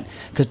duck fat,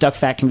 because duck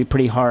fat can be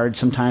pretty hard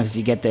sometimes if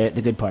you get the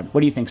good part. What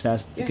do you think,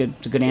 Stas? Yeah.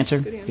 It's a good answer?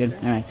 Good answer.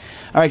 Good?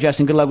 All right,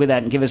 Justin, good luck with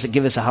that, and give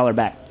us a holler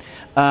back.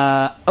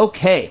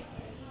 Okay.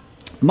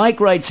 Mike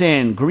writes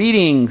in,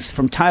 greetings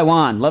from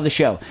Taiwan. Love the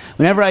show.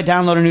 Whenever I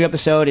download a new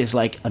episode, it's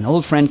like an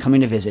old friend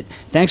coming to visit.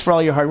 Thanks for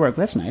all your hard work.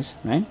 That's nice,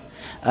 right?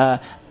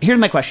 Here's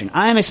my question.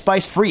 I am a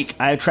spice freak.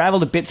 I have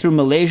traveled a bit through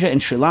Malaysia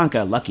and Sri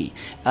Lanka, lucky,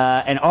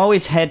 and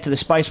always head to the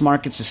spice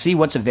markets to see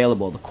what's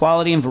available. The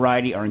quality and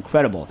variety are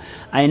incredible.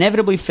 I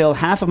inevitably fill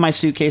half of my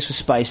suitcase with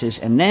spices,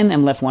 and then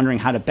am left wondering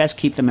how to best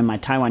keep them in my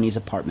Taiwanese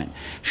apartment.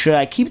 Should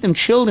I keep them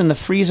chilled in the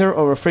freezer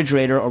or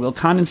refrigerator, or will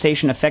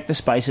condensation affect the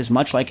spices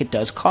much like it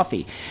does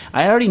coffee?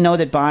 I already know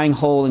that buying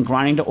whole and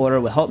grinding to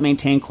order will help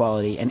maintain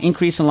quality and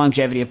increase the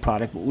longevity of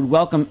product, but would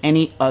welcome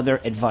any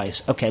other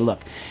advice. Okay,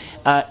 look.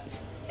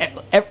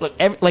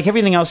 Like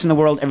everything else in the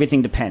world,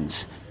 everything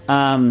depends.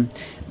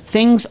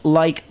 Things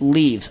like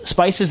leaves,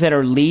 spices that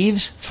are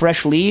leaves,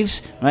 fresh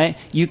leaves, right?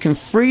 You can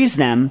freeze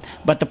them,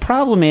 but the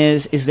problem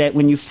is that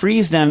when you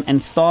freeze them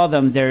and thaw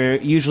them,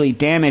 they're usually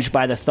damaged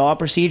by the thaw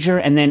procedure,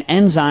 and then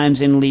enzymes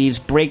in leaves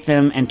break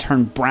them and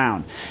turn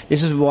brown.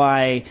 This is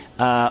why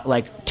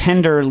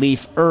tender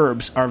leaf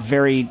herbs are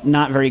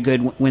not very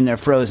good when they're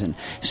frozen.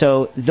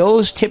 So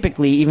those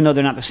typically, even though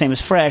they're not the same as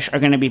fresh, are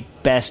going to be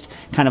best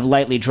kind of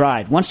lightly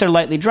dried. Once they're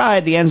lightly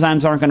dried, the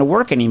enzymes aren't going to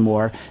work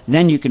anymore.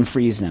 Then you can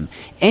freeze them.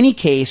 Any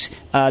case,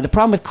 the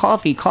problem with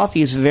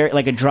coffee is very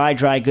like a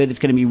dry good that's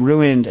going to be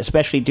ruined,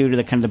 especially due to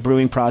the kind of the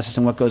brewing process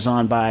and what goes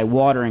on by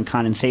water and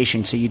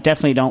condensation. So you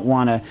definitely don't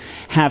want to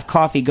have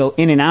coffee go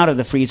in and out of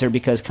the freezer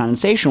because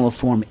condensation will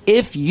form.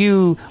 If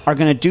you are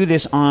going to do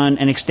this on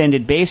an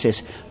extended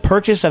basis,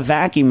 purchase a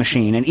vacuum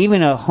machine, and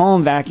even a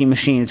home vacuum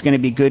machine is going to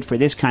be good for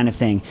this kind of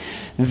thing.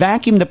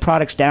 Vacuum the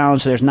products down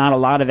so there's not a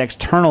lot of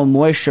external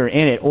moisture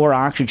in it or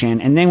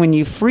oxygen, and then when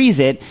you freeze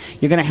it,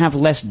 you're going to have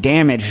less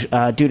damage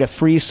due to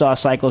freeze-thaw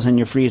cycles in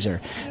your freezer.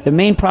 The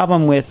main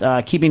problem with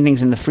keeping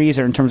things in the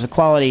freezer in terms of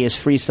quality is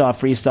freeze-thaw,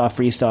 freeze-thaw,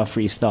 freeze-thaw,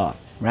 freeze-thaw.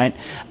 Right?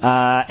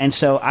 And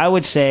so I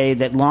would say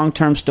that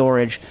long-term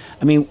storage,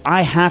 I mean,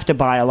 I have to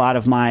buy a lot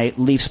of my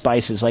leaf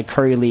spices like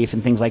curry leaf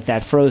and things like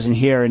that frozen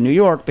here in New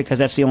York because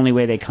that's the only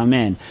way they come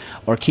in.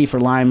 Or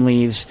Kefir lime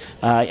leaves,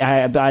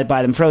 I buy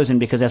them frozen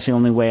because that's the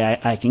only way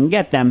I can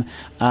get them.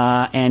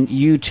 And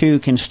you too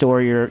can store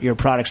your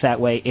products that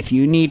way. If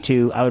you need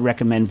to, I would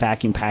recommend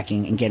vacuum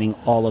packing and getting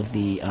all of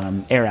the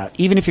air out.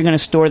 Even if you're going to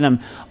store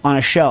them on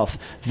a shelf,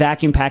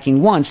 vacuum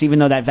packing once, even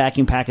though that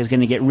vacuum pack is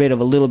going to get rid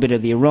of a little bit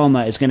of the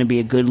aroma, is going to be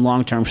a good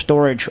long-term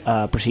storage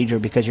procedure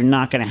because you're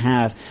not going to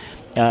have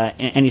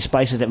any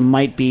spices that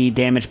might be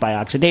damaged by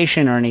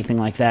oxidation or anything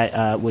like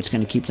that, which is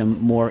going to keep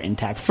them more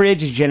intact.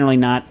 Fridge is generally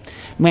not,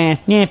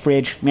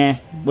 fridge,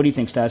 what do you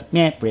think, Stas?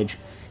 Fridge.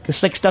 because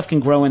stuff can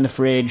grow in the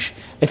fridge.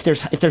 If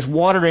there's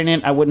water in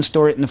it, I wouldn't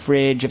store it in the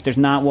fridge. If there's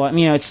not water,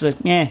 it's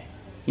Yeah.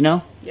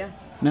 No.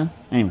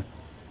 Anyway,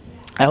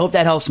 I hope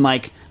that helps,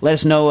 Mike. Let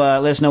us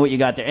know what you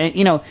got there.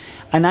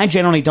 And I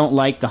generally don't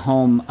like the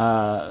home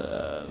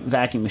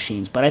vacuum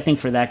machines, but I think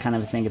for that kind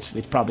of a thing,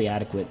 it's probably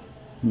adequate.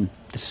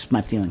 This is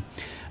my feeling.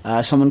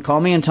 Someone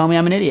call me and tell me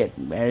I'm an idiot.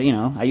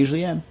 I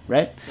usually am,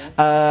 right?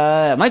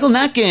 Michael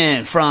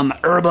Natkin from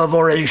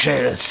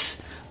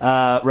Herbivoracious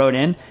wrote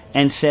in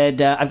and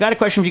said, I've got a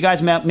question for you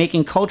guys about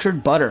making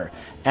cultured butter.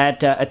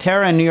 At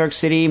Atera in New York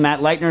City, Matt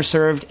Leitner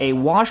served a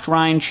washed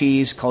rind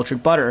cheese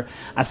cultured butter.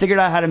 I figured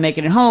out how to make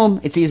it at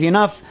home. It's easy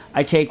enough.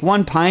 I take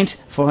 1 pint,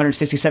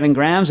 467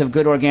 grams of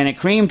good organic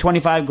cream,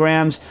 25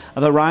 grams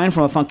of the rind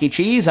from a funky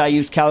cheese. I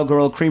used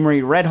Cowgirl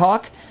Creamery Red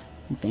Hawk.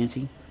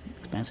 Fancy.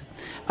 Expensive.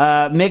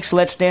 Mix,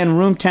 let stand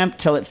room temp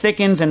till it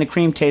thickens and the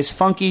cream tastes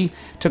funky.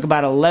 Took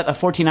about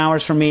 14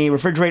 hours for me.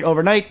 Refrigerate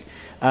overnight.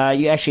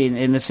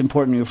 And it's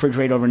important, you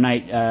refrigerate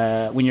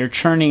overnight. When you're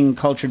churning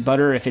cultured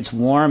butter, if it's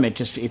warm, it's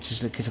a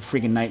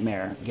freaking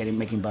nightmare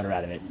making butter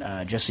out of it.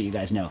 Just so you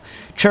guys know.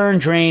 Churn,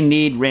 drain,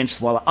 knead, rinse,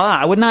 voila.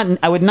 I would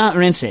not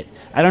rinse it.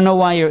 I don't know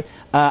why you're.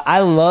 I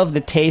love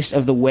the taste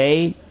of the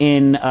whey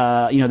in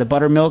the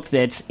buttermilk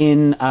that's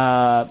in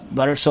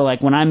butter. So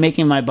like when I'm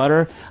making my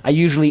butter, I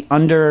usually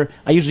under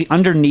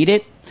knead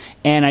it,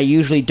 and I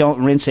usually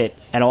don't rinse it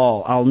at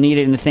all. I'll knead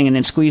it in the thing and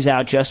then squeeze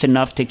out just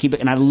enough to keep it.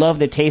 And I love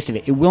the taste of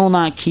it. It will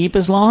not keep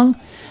as long,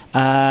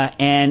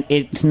 and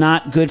it's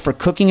not good for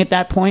cooking at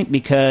that point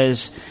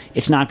because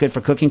it's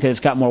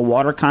got more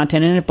water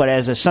content in it. But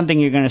as something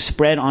you're going to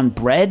spread on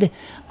bread,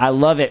 I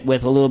love it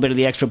with a little bit of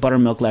the extra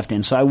buttermilk left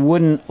in. So I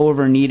wouldn't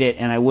over knead it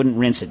and I wouldn't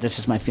rinse it. This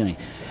is my feeling.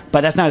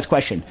 But that's not his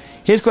question.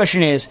 His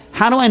question is,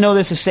 how do I know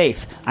this is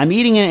safe? I'm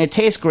eating it, it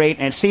tastes great,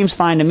 and it seems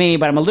fine to me,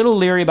 but I'm a little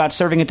leery about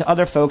serving it to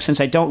other folks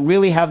since I don't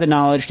really have the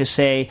knowledge to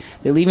say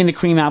that leaving the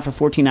cream out for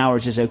 14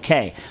 hours is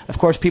okay. Of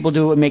course, people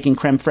do it with making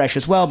creme fraiche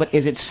as well, but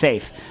is it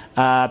safe?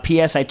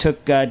 P.S. I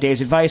took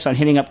Dave's advice on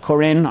hitting up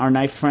Corinne, our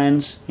knife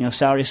friends,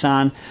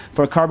 Saori-san,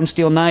 for a carbon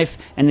steel knife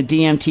and the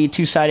DMT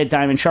two-sided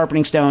diamond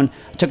sharpening stone.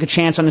 I took a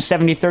chance on the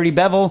 70-30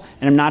 bevel,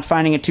 and I'm not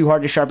finding it too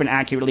hard to sharpen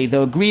accurately,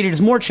 though agreed it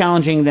is more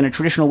challenging than a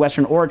traditional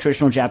Western or a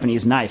traditional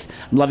Japanese knife.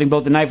 I'm loving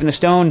both the knife and the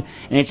stone,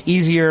 and it's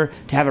easier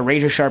to have a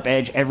razor-sharp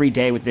edge every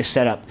day with this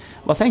setup.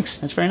 Well, thanks.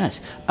 That's very nice.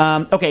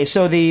 Okay,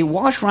 so the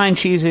washed rind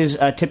cheeses,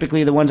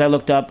 typically the ones I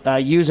looked up,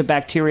 use a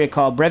bacteria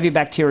called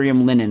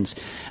Brevibacterium linens.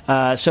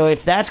 So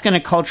if that's going to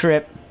culture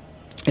it,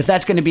 if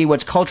that's going to be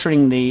what's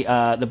culturing the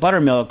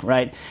buttermilk,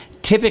 right?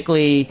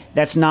 Typically,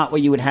 that's not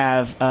what you would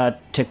have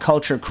to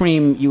culture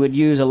cream. You would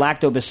use a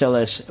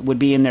lactobacillus, would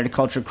be in there to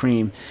culture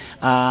cream.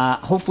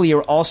 Hopefully,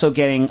 you're also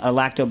getting a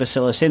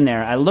lactobacillus in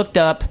there. I looked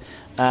up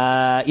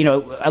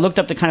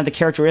the kind of the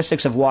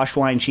characteristics of washed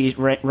rind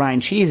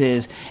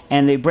cheeses,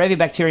 and the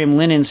Brevibacterium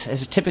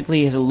linens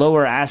typically has a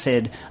lower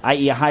acid,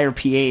 i.e. a higher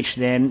pH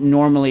than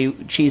normally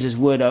cheeses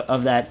would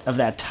of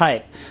that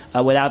type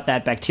without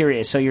that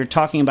bacteria. So you're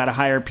talking about a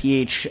higher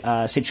pH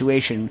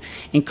situation.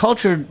 In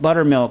cultured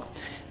buttermilk,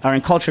 or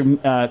in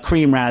cultured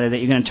cream rather, that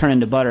you're going to turn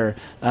into butter,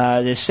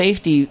 the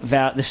safety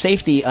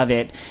of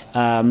it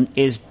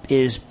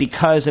is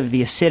because of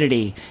the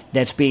acidity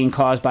that's being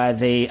caused by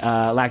the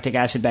lactic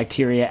acid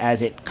bacteria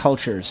as it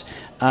cultures.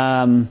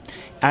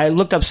 I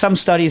looked up some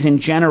studies in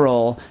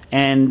general,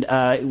 and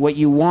what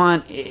you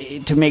want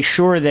to make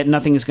sure that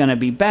nothing is going to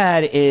be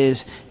bad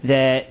is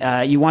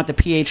that you want the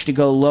pH to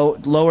go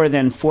lower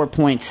than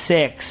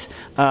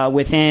 4.6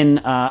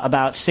 within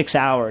about 6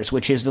 hours,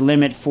 which is the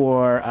limit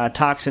for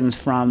toxins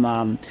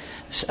from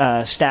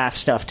staph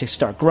stuff to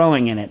start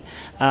growing in it.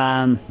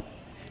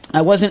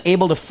 I wasn't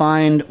able to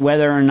find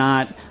whether or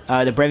not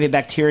the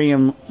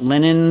Brevibacterium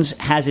linens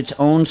has its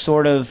own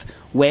sort of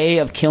way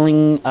of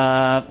killing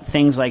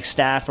things like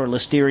staph or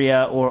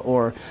listeria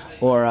or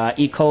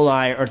E.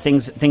 coli or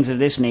things of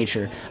this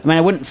nature. I mean,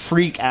 I wouldn't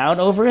freak out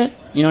over it.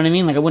 You know what I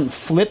mean? Like I wouldn't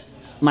flip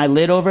my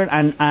lid over it.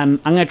 I'm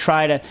going to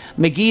try to.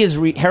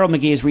 Harold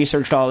McGee has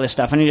researched all this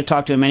stuff. I need to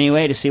talk to him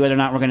anyway to see whether or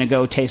not we're going to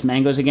go taste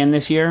mangoes again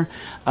this year.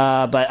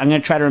 But I'm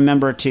going to try to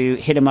remember to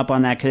hit him up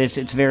on that because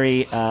it's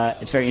very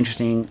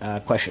interesting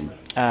question.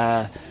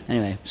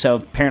 Anyway, so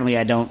apparently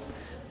I don't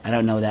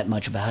know that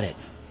much about it,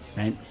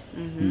 right?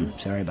 Mm-hmm.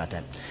 Sorry about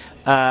that.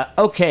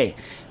 Okay,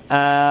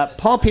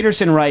 Paul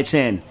Peterson writes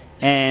in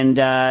and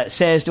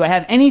says, "Do I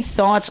have any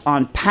thoughts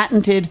on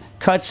patented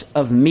cuts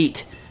of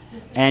meat?"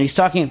 And he's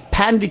talking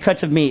patented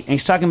cuts of meat, and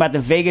he's talking about the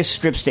Vegas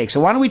strip steak. So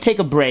why don't we take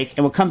a break,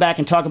 and we'll come back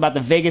and talk about the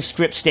Vegas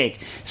strip steak.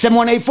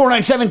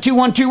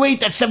 718-497-2128.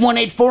 That's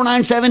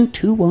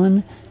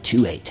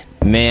 718-497-2128.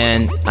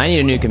 Man, I need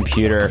a new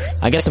computer.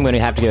 I guess I'm going to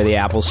have to go to the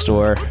Apple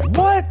Store.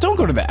 What? Don't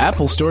go to the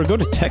Apple Store. Go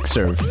to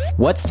TechServe.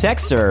 What's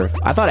TechServe?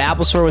 I thought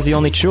Apple Store was the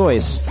only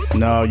choice.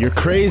 No, you're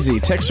crazy.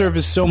 TechServe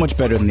is so much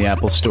better than the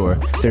Apple Store.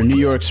 They're New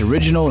York's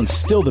original and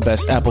still the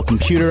best Apple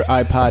computer,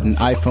 iPod, and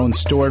iPhone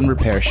store and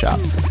repair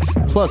shop.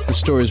 Plus, the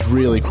store is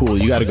really cool.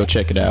 You gotta go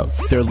check it out.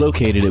 They're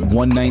located at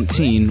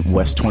 119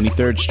 West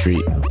 23rd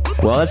Street.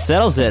 Well, that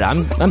settles it.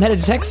 I'm headed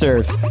to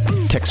TechServe.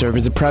 TechServe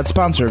is a proud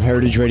sponsor of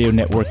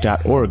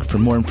HeritageRadioNetwork.org. For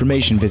more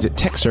information, visit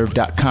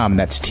TechServe.com.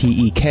 That's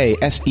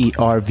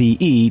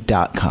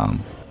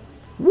TechServe.com.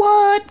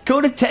 What?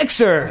 Go to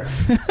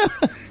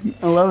TechServe.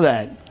 I love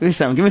that. Give me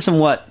some. Give me some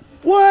what?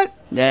 What?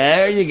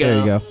 There you go. There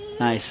you go.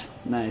 Nice.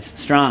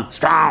 Strong.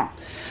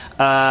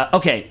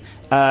 Okay.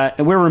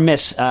 We're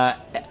remiss.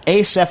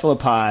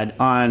 Acephalopod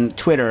on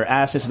Twitter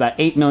asked us about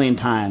 8 million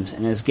times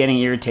and is getting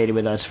irritated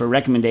with us for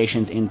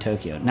recommendations in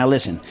Tokyo. Now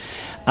listen,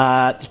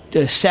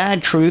 the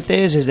sad truth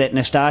is that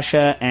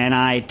Nastasha and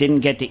I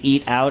didn't get to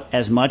eat out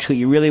as much. Who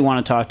you really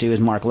want to talk to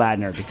is Mark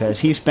Ladner, because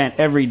he spent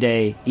every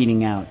day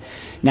eating out.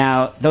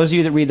 Now, those of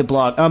you that read the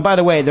blog, by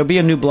the way, there'll be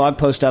a new blog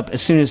post up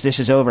as soon as this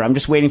is over. I'm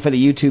just waiting for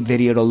the YouTube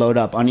video to load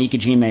up on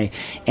Ikejime.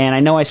 And I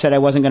know I said I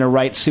wasn't going to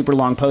write super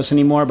long posts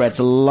anymore, but it's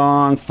a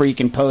long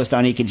freaking post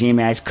on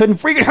Ikejime. I couldn't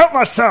freaking help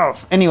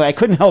myself. Anyway, I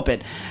couldn't help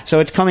it. So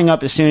it's coming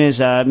up as soon as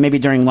maybe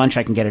during lunch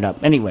I can get it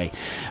up. Anyway,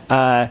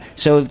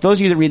 so those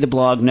of you that read the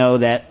blog know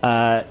that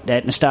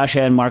that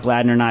Nastasha and Mark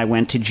Ladner and I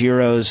went to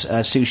Jiro's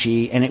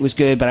Sushi, and it was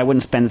good, but I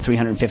wouldn't spend the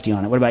 $350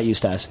 on it. What about you,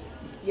 Stas?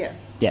 Yeah.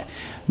 Yeah.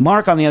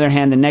 Mark, on the other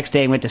hand, the next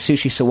day went to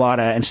Sushi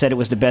Sawada and said it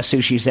was the best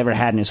sushi he's ever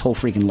had in his whole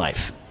freaking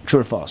life.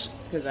 True or false?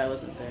 It's because I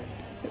wasn't there.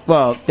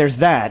 Well, there's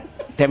that.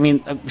 I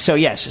mean, so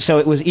yes, so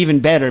it was even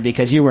better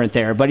because you weren't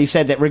there. But he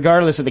said that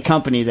regardless of the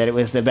company, that it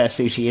was the best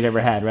sushi he'd ever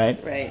had,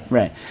 right?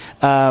 Right.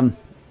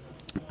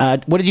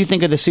 What did you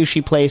think of the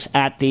sushi place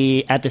at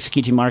the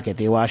Tsukiji Market,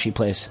 the Iwashi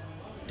place?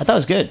 I thought it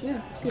was good.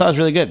 Yeah, it's good. I thought it was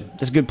really good.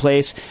 It's a good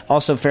place.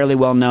 Also fairly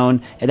well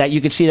known. That you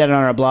could see that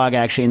on our blog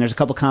actually, and there's a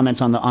couple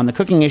comments on the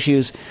cooking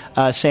issues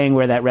saying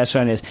where that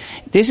restaurant is.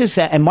 This is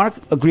and Mark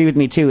agreed with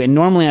me too. And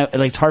normally,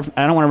 it's hard.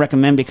 I don't want to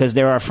recommend because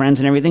they're our friends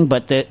and everything.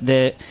 But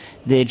the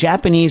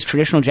Japanese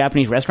traditional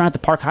Japanese restaurant at the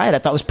Park Hyatt I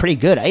thought was pretty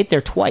good. I ate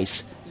there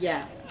twice.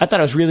 Yeah. I thought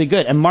it was really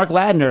good. And Mark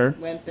Ladner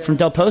Went there from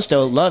Del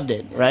Posto loved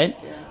it. Right.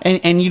 Yeah.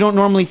 And you don't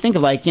normally think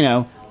of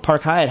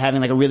Park Hyatt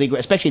having like a really great,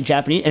 especially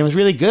Japanese, and it was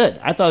really good.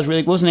 I thought it was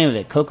really. What was the name of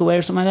it? Kokue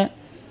or something like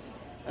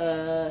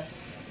that?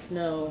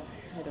 No,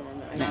 I don't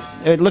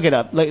remember. Look it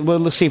up.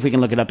 We'll see if we can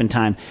look it up in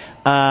time.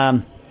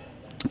 I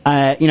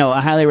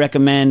highly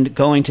recommend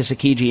going to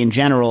Tsukiji in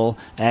general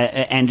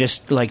and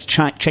just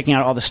checking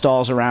out all the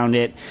stalls around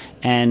it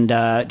and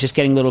just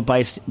getting little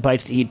bites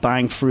to eat,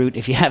 buying fruit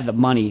if you have the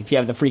money, if you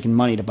have the freaking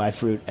money to buy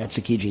fruit at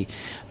Tsukiji.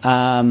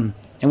 And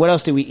what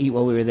else did we eat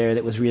while we were there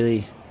that was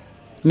really?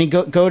 I mean,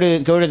 go to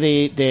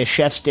the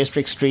Chef's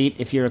District Street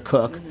if you're a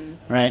cook,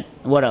 right?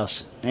 What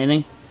else?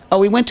 Anything? Oh,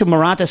 we went to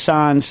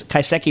Murata-san's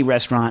Kaiseki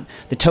restaurant,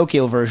 the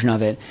Tokyo version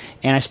of it,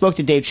 and I spoke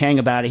to Dave Chang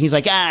about it. He's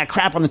like,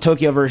 crap on the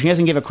Tokyo version. He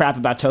doesn't give a crap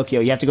about Tokyo.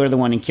 You have to go to the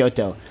one in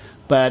Kyoto.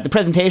 But the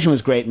presentation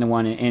was great in the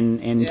one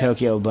in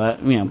Tokyo, but,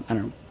 I don't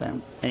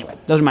know. Anyway,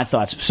 those are my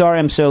thoughts. Sorry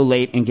I'm so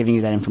late in giving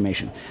you that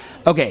information.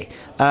 Okay,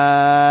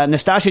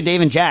 Nastasha,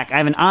 Dave, and Jack, I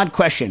have an odd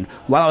question.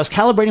 While I was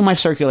calibrating my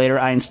circulator,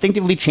 I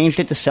instinctively changed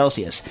it to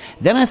Celsius.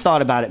 Then I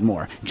thought about it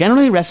more.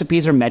 Generally,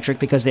 recipes are metric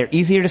because they're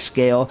easier to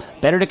scale,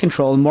 better to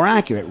control, and more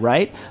accurate,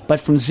 right? But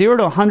from 0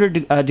 to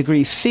 100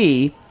 degrees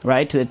C,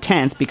 right, to the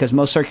 10th, because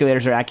most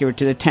circulators are accurate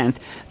to the 10th,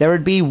 there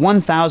would be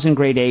 1,000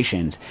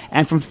 gradations.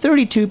 And from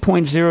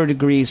 32.0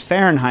 degrees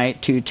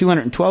Fahrenheit to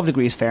 212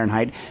 degrees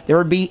Fahrenheit, there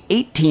would be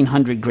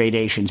 1,800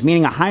 gradations,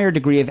 meaning a higher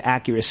degree of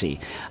accuracy.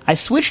 I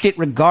switched it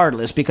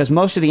regardless because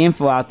most of the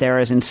info out there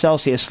is in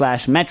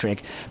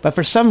Celsius/metric, but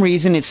for some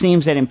reason it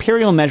seems that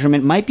imperial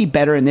measurement might be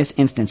better in this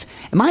instance.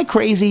 Am I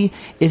crazy?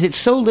 Is it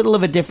so little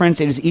of a difference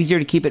it is easier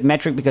to keep it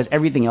metric because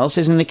everything else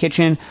is in the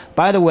kitchen?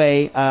 By the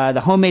way,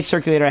 the homemade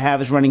circulator I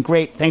have is running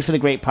great. Thanks for the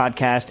great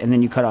podcast. And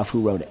then you cut off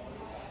who wrote it.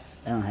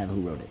 I don't have who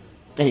wrote it.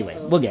 Anyway,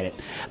 we'll get it.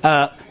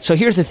 So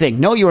here's the thing.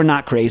 No, you are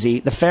not crazy.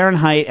 The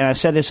Fahrenheit, and I've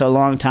said this a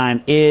long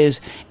time, is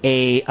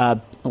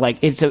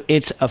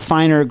it's a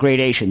finer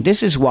gradation.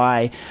 This is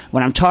why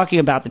when I'm talking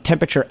about the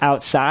temperature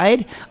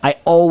outside, I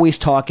always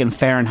talk in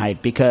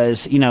Fahrenheit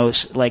because,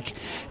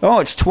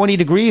 it's 20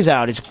 degrees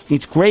out.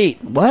 It's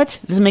great. What?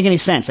 It doesn't make any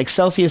sense. Like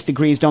Celsius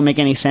degrees don't make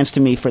any sense to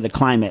me for the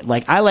climate.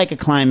 Like I like a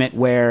climate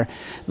where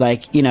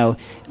 0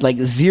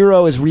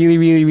 is really,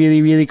 really,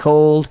 really, really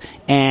cold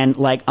and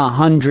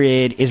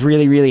 100 is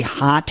really, really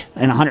hot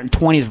and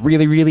 120 is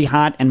really, really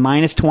hot and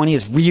minus 20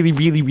 is really,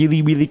 really,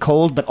 really, really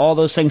cold, but all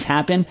those things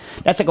happen.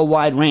 That's like a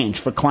wide range.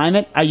 For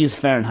climate, I use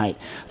Fahrenheit.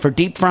 For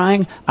deep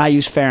frying, I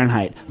use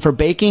Fahrenheit. For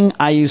baking,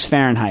 I use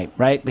Fahrenheit,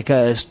 right?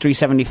 Because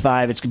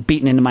 375, it's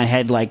beaten into my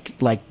head like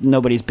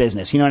nobody's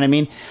business. You know what I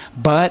mean?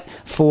 But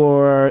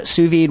for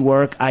sous vide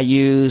work, I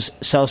use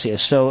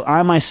Celsius. So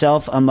I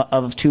myself am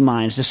of two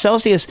minds. The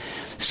Celsius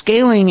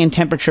scaling in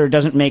temperature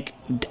doesn't make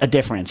a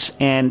difference.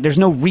 And there's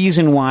no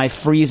reason why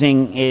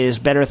freezing is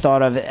better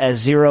thought of as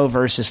 0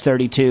 versus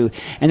 32.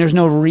 And there's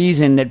no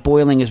reason that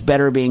boiling is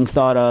better being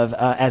thought of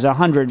as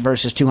 100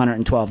 versus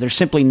 212. There's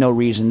simply no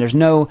reason. There's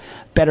no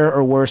better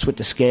or worse with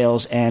the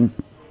scales. And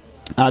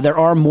there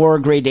are more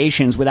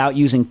gradations without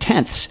using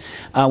tenths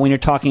when you're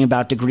talking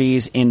about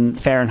degrees in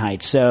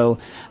Fahrenheit. So,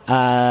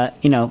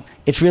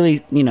 it's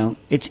really,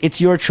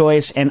 it's your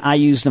choice, and I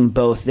use them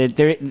both.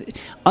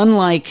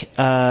 Unlike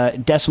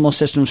decimal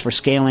systems for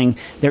scaling,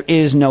 there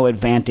is no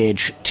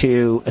advantage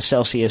to a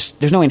Celsius.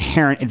 There's no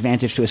inherent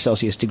advantage to a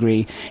Celsius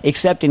degree,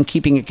 except in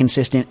keeping it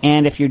consistent.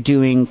 And if you're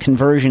doing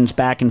conversions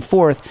back and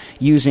forth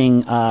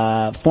using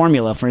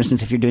formula, for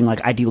instance, if you're doing like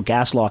ideal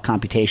gas law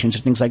computations or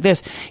things like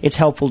this, it's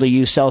helpful to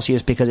use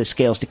Celsius because it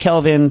scales to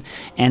Kelvin,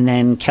 and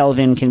then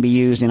Kelvin can be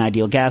used in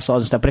ideal gas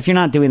laws and stuff. But if you're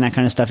not doing that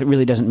kind of stuff, it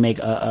really doesn't make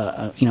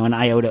an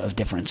iota of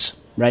difference,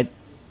 right?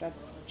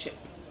 That's Chip.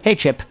 Hey,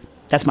 Chip.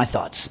 That's my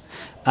thoughts.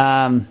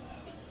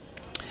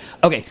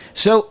 Okay,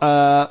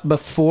 so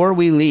before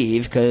we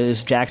leave,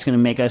 because Jack's going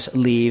to make us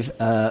leave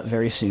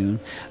very soon,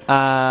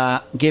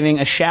 giving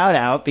a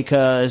shout-out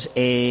because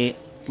a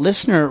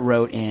listener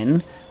wrote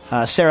in,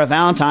 Sarah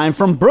Valentine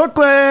from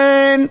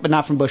Brooklyn, but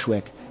not from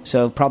Bushwick.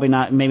 So probably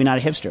not, maybe not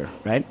a hipster,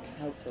 right?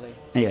 Hopefully.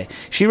 Anyway,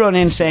 she wrote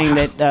in saying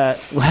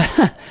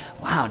that...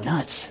 wow,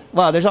 nuts.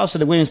 Well, there's also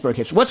the Williamsburg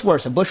hipster. What's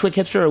worse, a Bushwick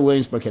hipster or a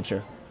Williamsburg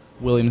hipster?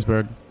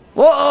 Williamsburg.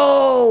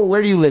 Whoa!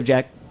 Where do you live,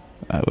 Jack?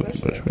 I live in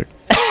Bushwick.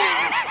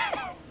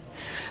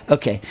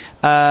 Okay.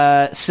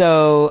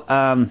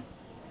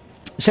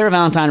 Sarah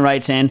Valentine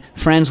writes in,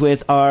 friends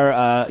with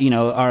our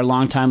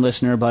longtime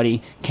listener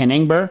buddy Ken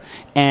Ingber,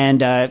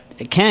 and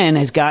Ken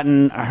has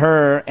gotten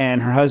her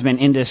and her husband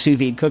into sous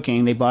vide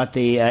cooking. They bought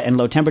the and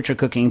low temperature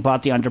cooking,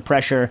 bought the under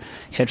pressure,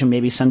 etc.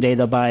 Maybe someday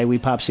they'll buy We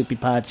Pop Soupy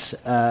Pots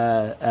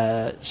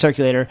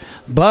circulator.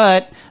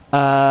 But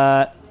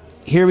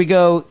here we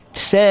go.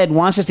 Said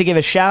wants us to give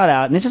a shout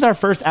out, and this is our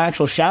first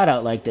actual shout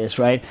out like this,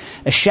 right?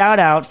 A shout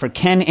out for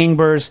Ken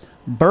Ingber's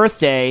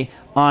birthday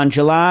on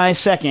July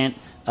 2nd.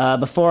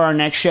 Before our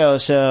next show.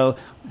 So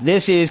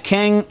this is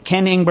Ken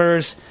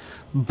Ingber's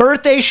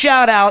birthday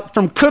shout out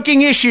from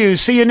Cooking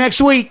Issues. See you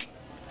next week.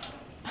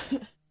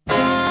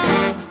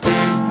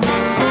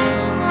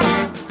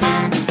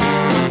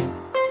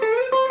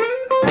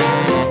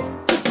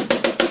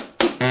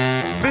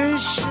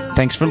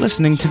 Thanks for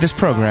listening to this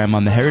program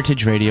on the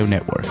Heritage Radio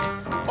Network.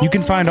 You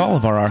can find all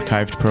of our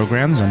archived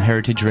programs on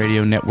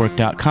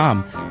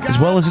heritageradionetwork.com, as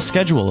well as a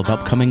schedule of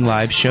upcoming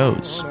live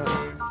shows.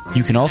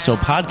 You can also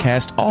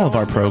podcast all of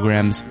our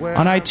programs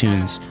on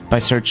iTunes by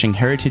searching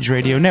Heritage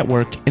Radio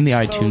Network in the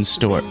iTunes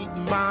Store.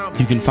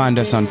 You can find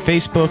us on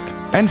Facebook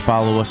and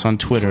follow us on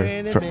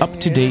Twitter for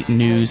up-to-date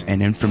news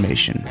and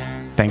information.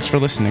 Thanks for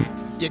listening.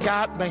 You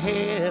got my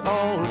head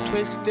all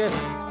twisted,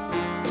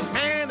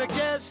 and I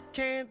just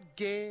can't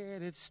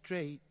get it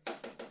straight.